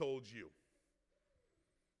somebody told you.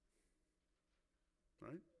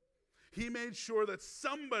 Right? He made sure that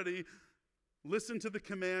somebody Listen to the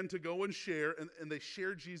command to go and share, and they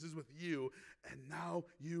share Jesus with you, and now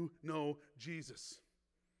you know Jesus.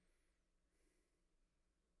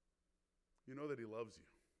 You know that he loves you.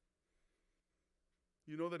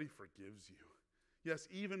 You know that he forgives you. Yes,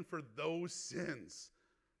 even for those sins,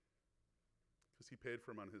 because he paid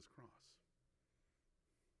for them on his cross.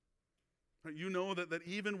 You know that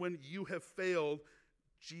even when you have failed,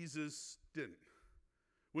 Jesus didn't.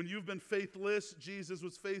 When you've been faithless, Jesus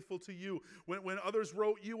was faithful to you. When others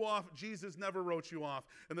wrote you off, Jesus never wrote you off.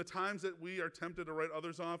 And the times that we are tempted to write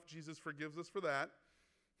others off, Jesus forgives us for that.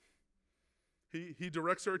 He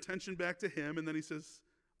directs our attention back to him, and then he says,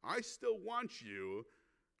 I still want you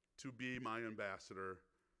to be my ambassador,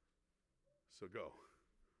 so go.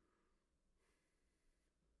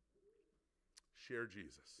 Share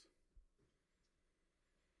Jesus.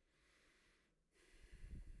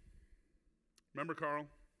 Remember Carl?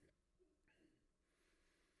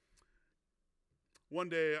 One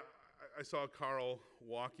day, I saw Carl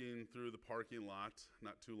walking through the parking lot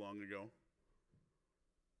not too long ago.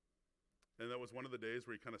 And that was one of the days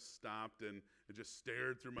where he kind of stopped and just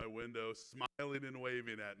stared through my window, smiling and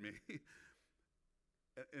waving at me.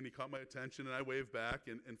 And he caught my attention, and I waved back.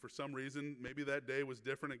 And for some reason, maybe that day was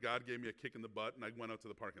different, and God gave me a kick in the butt, and I went out to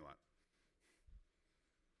the parking lot.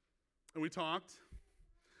 And we talked.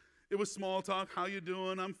 It was small talk. How you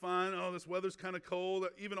doing? I'm fine. Oh, this weather's kind of cold.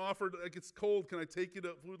 I even offered, like, it's cold. Can I take you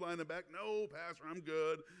to Food Line and back? No, Pastor, I'm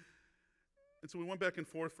good. And so we went back and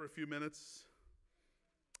forth for a few minutes.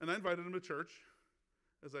 And I invited him to church,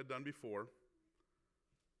 as I'd done before.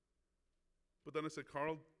 But then I said,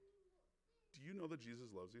 Carl, do you know that Jesus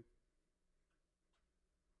loves you?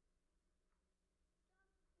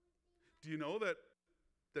 Do you know that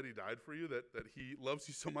he died for you, that he loves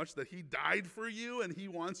you so much that he died for you and he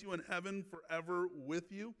wants you in heaven forever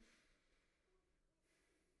with you?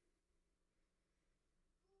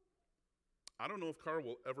 I don't know if Carl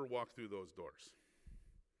will ever walk through those doors.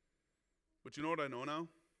 But you know what I know now?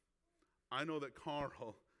 I know that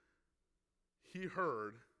Carl, he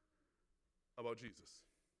heard about Jesus.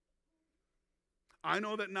 I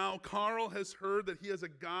know that now Carl has heard that he has a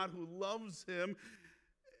God who loves him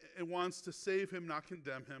and wants to save him, not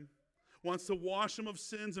condemn him, wants to wash him of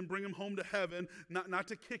sins and bring him home to heaven, not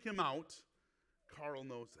to kick him out. Carl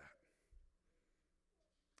knows that.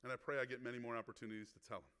 And I pray I get many more opportunities to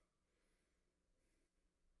tell him.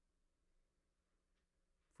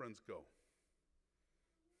 Friends, go.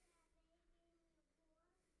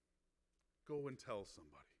 Go and tell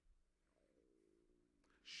somebody.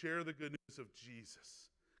 Share the good news of Jesus,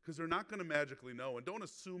 because they're not going to magically know, and don't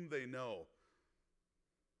assume they know.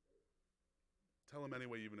 Tell them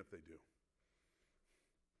anyway, even if they do.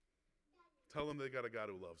 Tell them they got a God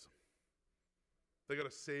who loves them. They got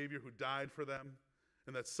a Savior who died for them,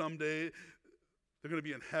 and that someday they're going to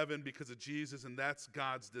be in heaven because of Jesus, and that's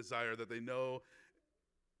God's desire, that they know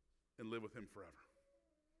and live with him forever.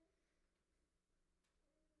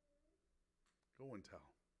 Go and tell.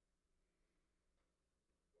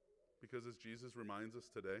 Because as Jesus reminds us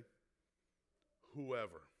today,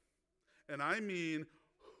 whoever, and I mean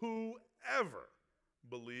whoever,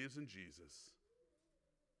 believes in Jesus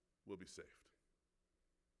will be saved.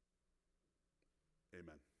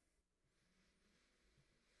 Amen.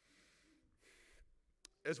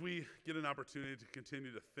 As we get an opportunity to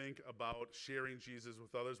continue to think about sharing Jesus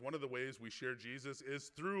with others, one of the ways we share Jesus is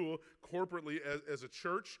through corporately as a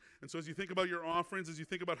church. And so as you think about your offerings, as you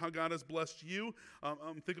think about how God has blessed you,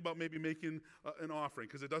 think about maybe making an offering,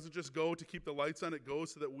 because it doesn't just go to keep the lights on, it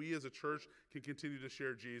goes so that we as a church can continue to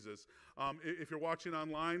share Jesus. If you're watching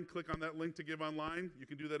online, click on that link to give online. You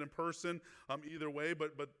can do that in person, either way,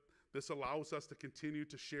 but this allows us to continue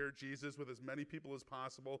to share Jesus with as many people as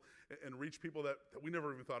possible and reach people that we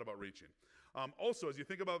never even thought about reaching. Also, as you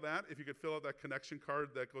think about that, if you could fill out that connection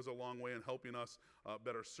card, that goes a long way in helping us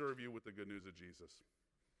better serve you with the good news of Jesus.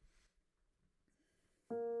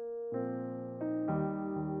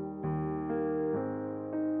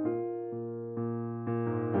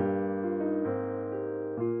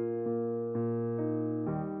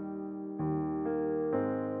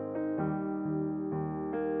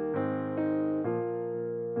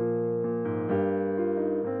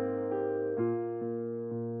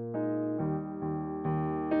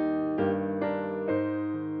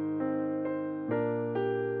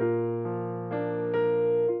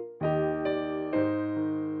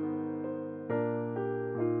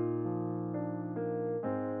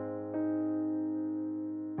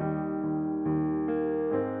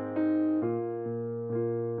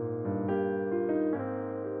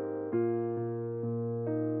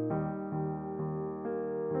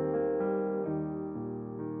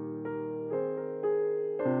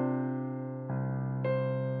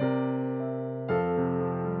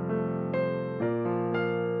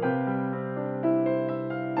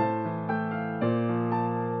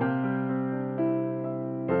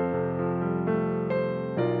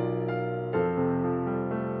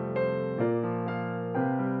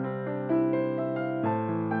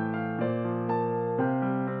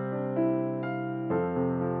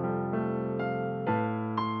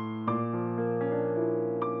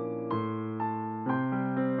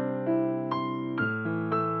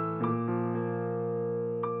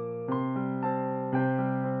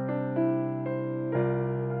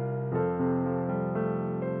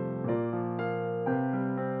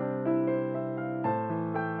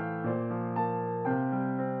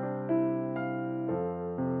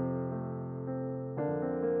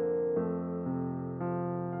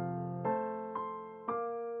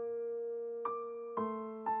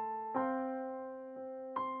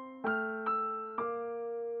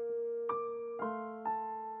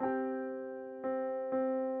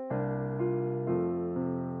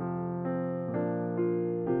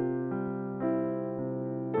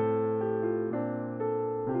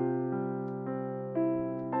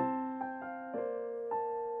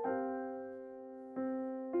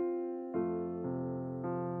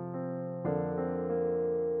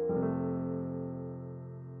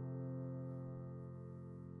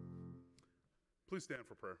 Please stand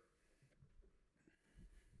for prayer.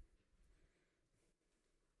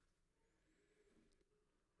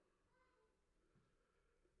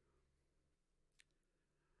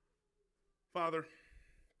 Father,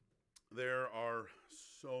 there are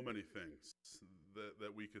so many things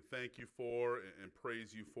that we could thank you for and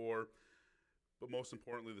praise you for. But most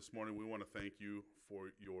importantly, this morning, we want to thank you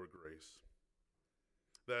for your grace.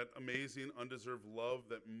 That amazing, undeserved love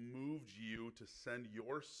that moved you to send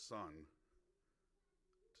your Son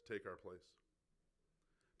to take our place.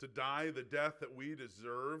 To die the death that we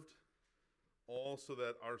deserved, all so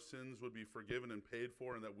that our sins would be forgiven and paid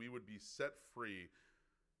for, and that we would be set free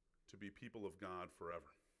to be people of God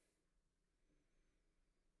forever.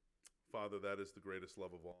 Father, that is the greatest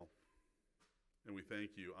love of all. And we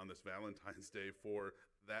thank you on this Valentine's Day for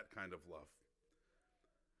that kind of love.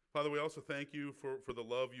 Father, we also thank you for the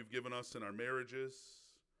love you've given us in our marriages,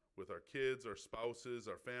 with our kids, our spouses,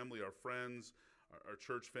 our family, our friends, our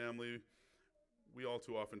church family. We all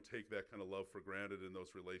too often take that kind of love for granted in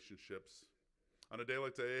those relationships. On a day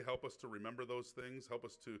like today, help us to remember those things. Help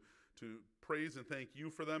us to praise and thank you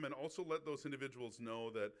for them, and also let those individuals know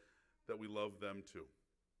that we love them too.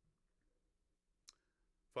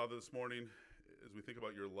 Father, this morning, as we think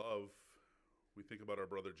about your love, we think about our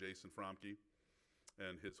brother Jason Fromke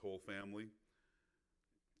and his whole family.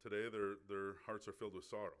 Today, their hearts are filled with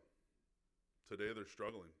sorrow. Today, they're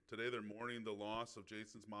struggling. Today, they're mourning the loss of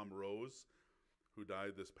Jason's mom, Rose, who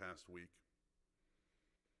died this past week.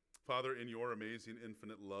 Father, in your amazing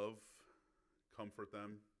infinite love, comfort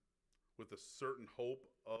them with a certain hope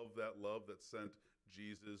of that love that sent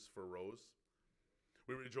Jesus for Rose.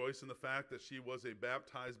 We rejoice in the fact that she was a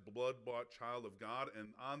baptized, blood-bought child of God,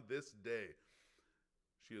 and on this day,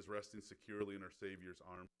 she is resting securely in her Savior's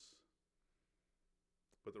arms.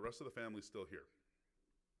 But the rest of the family is still here.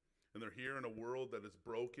 And they're here in a world that is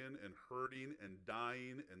broken and hurting and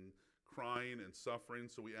dying and crying and suffering,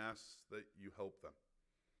 so we ask that you help them.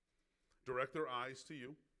 Direct their eyes to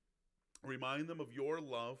you. Remind them of your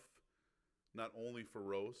love, not only for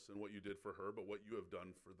Rose and what you did for her, but what you have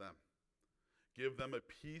done for them. Give them a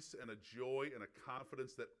peace and a joy and a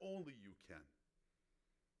confidence that only you can.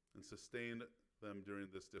 And sustain them during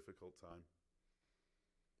this difficult time.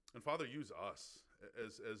 And Father, use us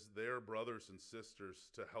as their brothers and sisters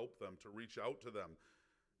to help them, to reach out to them,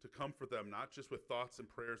 to comfort them, not just with thoughts and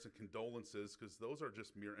prayers and condolences, because those are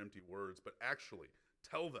just mere empty words, but actually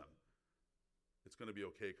tell them it's going to be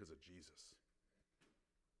okay because of Jesus.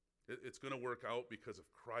 It's going to work out because of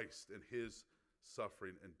Christ and his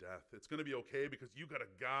suffering and death. It's going to be okay because you got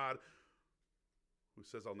a God who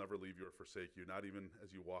says, I'll never leave you or forsake you, not even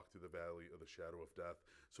as you walk through the valley of the shadow of death.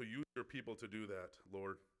 So use your people to do that,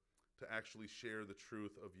 Lord, to actually share the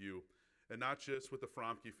truth of you. And not just with the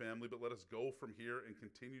Fromke family, but let us go from here and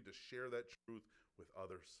continue to share that truth with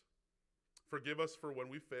others. Forgive us for when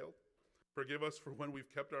we failed. Forgive us for when we've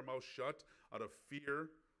kept our mouth shut out of fear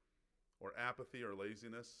or apathy or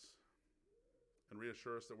laziness. And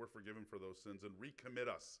reassure us that we're forgiven for those sins, and recommit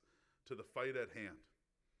us to the fight at hand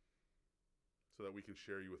so that we can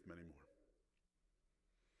share you with many more.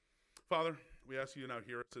 Father, we ask you now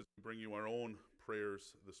hear us as we bring you our own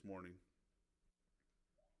prayers this morning.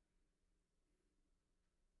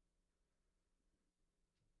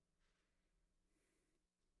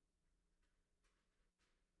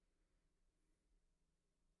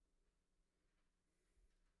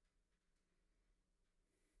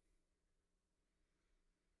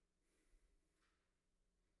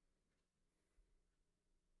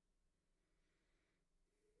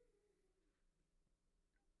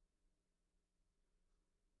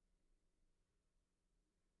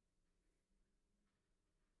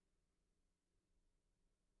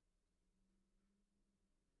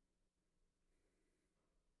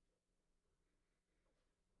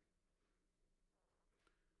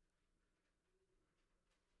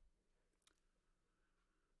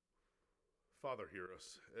 Father, hear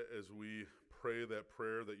us as we pray that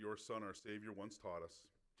prayer that your Son, our Savior, once taught us.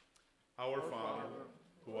 Our Father,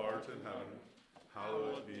 who art in heaven,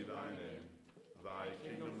 hallowed be thy name. Thy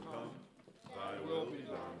kingdom come, thy will be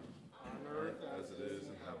done, on earth as it is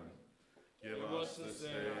in heaven. Give us this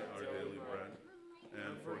day our daily bread,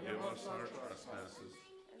 and forgive us our trespasses,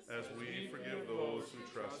 as we forgive those who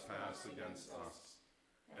trespass against us.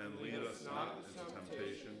 And lead us not into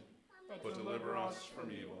temptation, but deliver us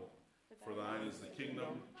from evil. For thine is the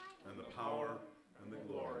kingdom, and the power, and the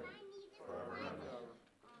glory, forever and ever.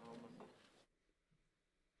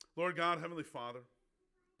 Lord God, Heavenly Father,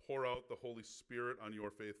 pour out the Holy Spirit on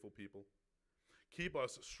your faithful people. Keep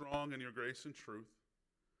us strong in your grace and truth.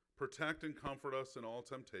 Protect and comfort us in all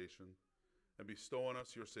temptation, and bestow on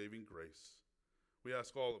us your saving grace. We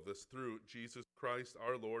ask all of this through Jesus Christ,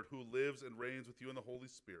 our Lord, who lives and reigns with you in the Holy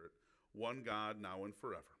Spirit, one God, now and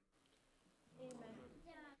forever. Amen.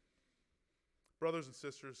 Brothers and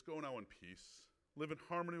sisters, go now in peace. Live in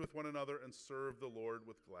harmony with one another and serve the Lord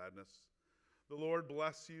with gladness. The Lord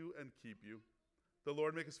bless you and keep you. The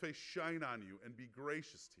Lord make his face shine on you and be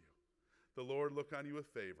gracious to you. The Lord look on you with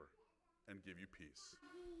favor and give you peace.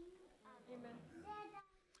 Amen.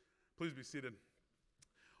 Please be seated.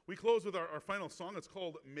 We close with our final song. It's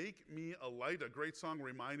called Make Me a Light, a great song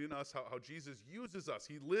reminding us how Jesus uses us.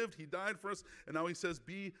 He lived, he died for us, and now he says,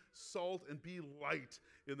 be salt and be light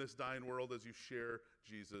in this dying world as you share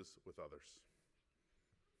Jesus with others.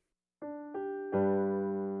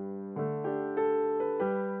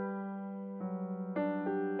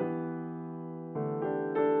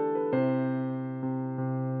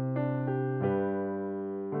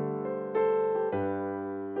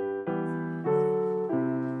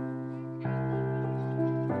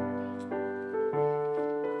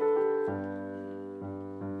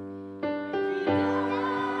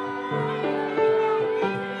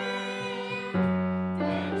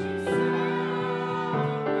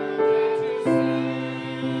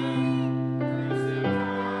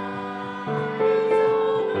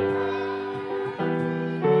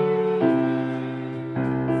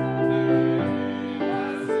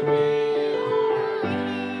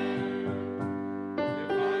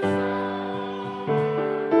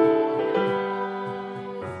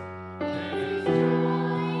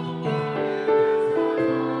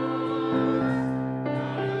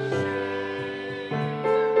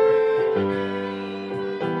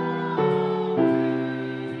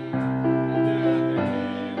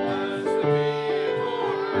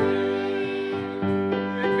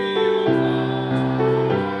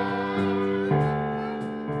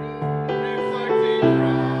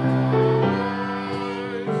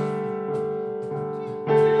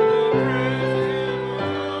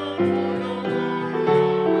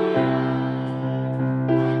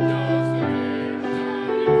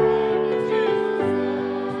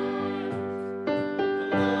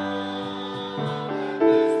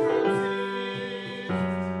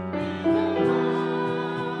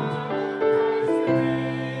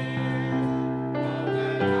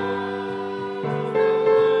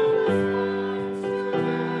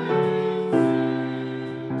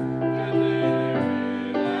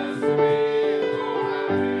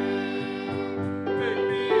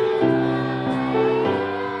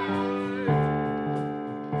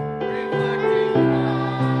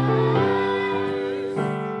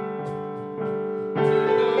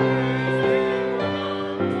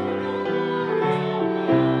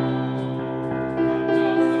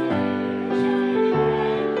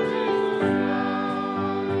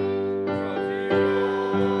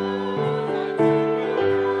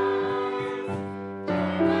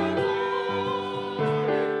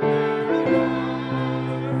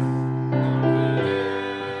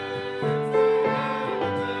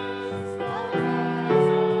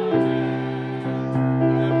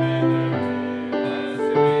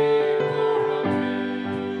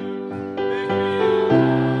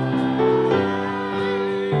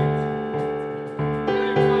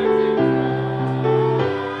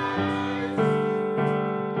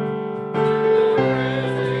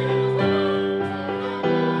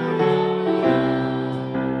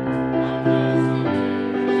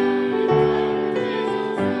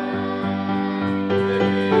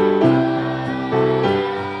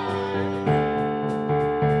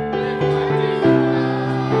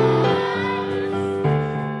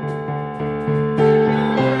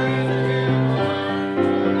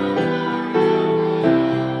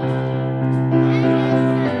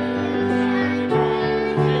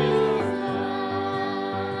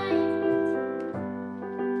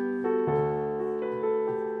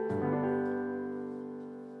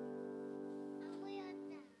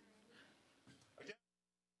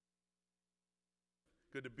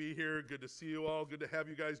 Good to be here. Good to see you all. Good to have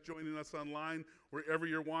you guys joining us online, wherever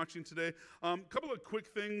you're watching today. Couple of quick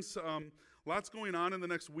things. Lots going on in the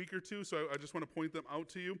next week or two, so I just want to point them out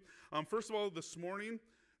to you. First of all, this morning,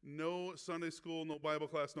 no Sunday school, no Bible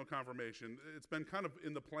class, no confirmation. It's been kind of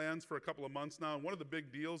in the plans for a couple of months now, and one of the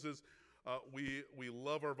big deals is we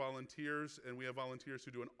love our volunteers, and we have volunteers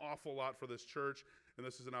who do an awful lot for this church, and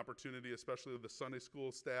this is an opportunity, especially with the Sunday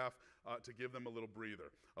school staff, to give them a little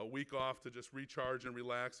breather. A week off to just recharge and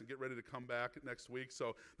relax and get ready to come back next week.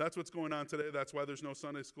 So that's what's going on today. That's why there's no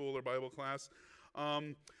Sunday school or Bible class.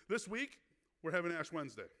 This week, we're having Ash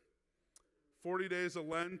Wednesday. 40 days of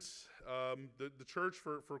Lent. The church,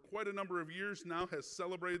 for quite a number of years now, has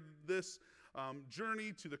celebrated this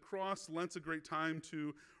journey to the cross. Lent's a great time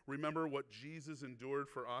to remember what Jesus endured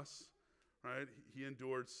for us, right? He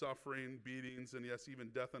endured suffering, beatings, and yes, even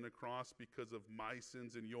death on the cross because of my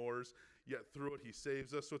sins and yours, yet through it he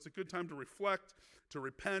saves us. So it's a good time to reflect, to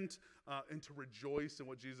repent, and to rejoice in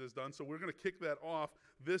what Jesus has done. So we're going to kick that off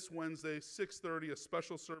this Wednesday, 6:30, a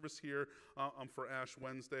special service here for Ash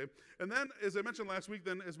Wednesday. And then, as I mentioned last week,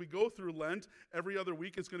 then as we go through Lent, every other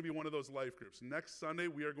week is going to be one of those life groups. Next Sunday,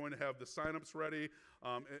 we are going to have the sign-ups ready,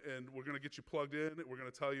 and we're going to get you plugged in. We're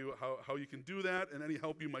going to tell you how you can do that and any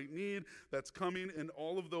help you might need that's coming. And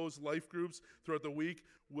all of those life groups throughout the week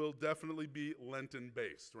will definitely be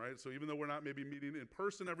Lenten-based, right? So even though we're not maybe meeting in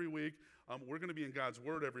person every week, we're going to be in God's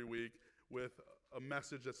Word every week with a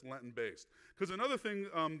message that's Lenten-based. Because another thing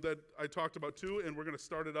that I talked about too, and we're going to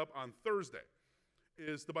start it up on Thursday,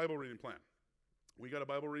 is the Bible reading plan. We got a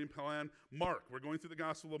Bible reading plan. Mark, we're going through the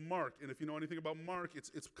Gospel of Mark, and if you know anything about Mark,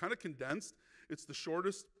 it's kind of condensed. It's the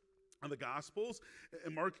shortest of the Gospels,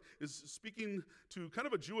 and Mark is speaking to kind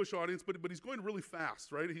of a Jewish audience, but he's going really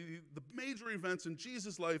fast, right? The major events in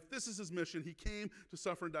Jesus' life, this is his mission. He came to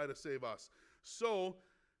suffer and die to save us. So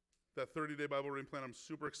that 30-day Bible reading plan, I'm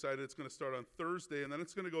super excited. It's going to start on Thursday, and then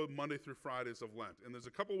it's going to go Monday through Fridays of Lent. And there's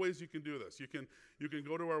a couple ways you can do this. You can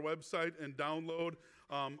go to our website and download,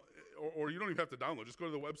 or you don't even have to download. Just go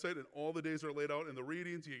to the website, and all the days are laid out in the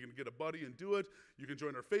readings. You can get a buddy and do it. You can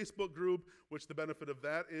join our Facebook group, which the benefit of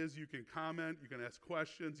that is you can comment, you can ask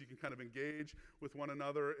questions, you can kind of engage with one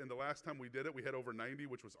another. And the last time we did it, we had over 90,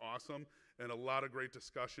 which was awesome, and a lot of great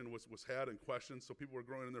discussion was had and questions, so people were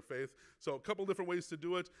growing in their faith. So a couple different ways to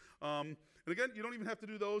do it. And again, you don't even have to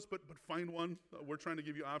do those, but find one. We're trying to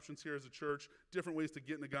give you options here as a church, different ways to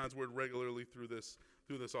get into God's Word regularly through this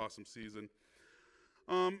awesome season.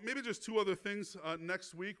 Maybe just two other things.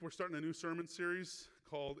 Next week, we're starting a new sermon series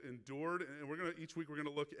called Endured, and each week we're going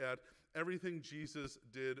to look at everything Jesus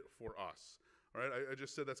did for us. All right, I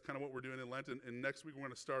just said that's kind of what we're doing in Lent, and next week we're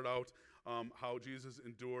going to start out how Jesus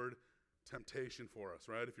endured temptation for us,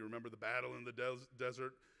 right? If you remember the battle in the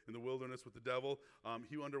desert, in the wilderness with the devil,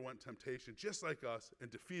 he underwent temptation just like us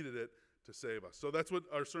and defeated it to save us. So that's what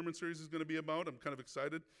our sermon series is going to be about. I'm kind of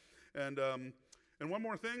excited. And one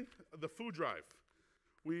more thing, the food drive.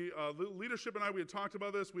 Leadership and I, we had talked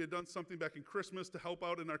about this. We had done something back in Christmas to help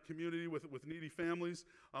out in our community with needy families.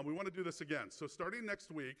 We want to do this again. So starting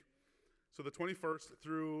next week, so the 21st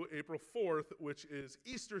through April 4th, which is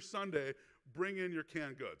Easter Sunday, bring in your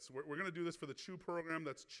canned goods. We're going to do this for the CHEW program.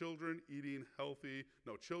 That's Children Healthy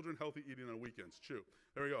Eating on Weekends, CHEW.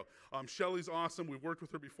 There we go. Shelly's awesome. We've worked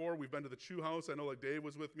with her before. We've been to the CHEW house. I know like Dave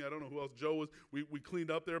was with me. I don't know who else. Joe was. We cleaned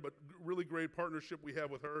up there, but really great partnership we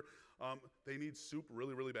have with her. They need soup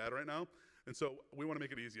really, really bad right now. And so we want to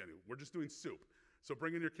make it easy on you. We're just doing soup. So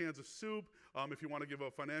bring in your cans of soup. If you want to give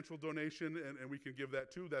a financial donation, and we can give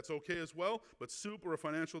that too, that's okay as well. But soup or a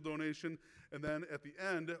financial donation. And then at the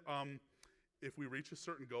end, if we reach a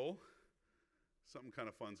certain goal, something kind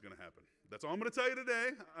of fun is going to happen. That's all I'm going to tell you today.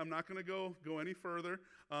 I'm not going to go any further,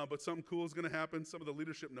 but something cool is going to happen. Some of the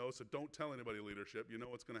leadership knows, so don't tell anybody leadership. You know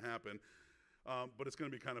what's going to happen. But it's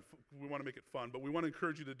going to be we want to make it fun, but we want to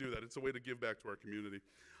encourage you to do that. It's a way to give back to our community.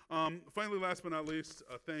 Finally, last but not least,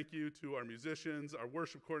 thank you to our musicians, our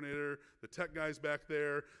worship coordinator, the tech guys back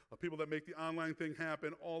there, people that make the online thing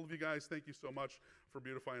happen. All of you guys, thank you so much for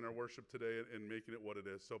beautifying our worship today and making it what it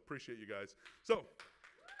is. So appreciate you guys. So,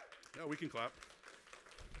 yeah, we can clap.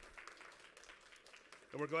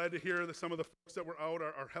 And we're glad to hear that some of the folks that were out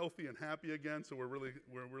are healthy and happy again. So we're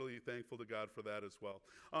really thankful to God for that as well.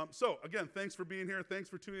 So again, thanks for being here. Thanks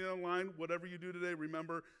for tuning in online. Whatever you do today,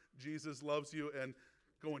 remember Jesus loves you, and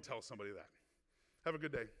go and tell somebody that. Have a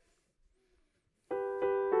good day.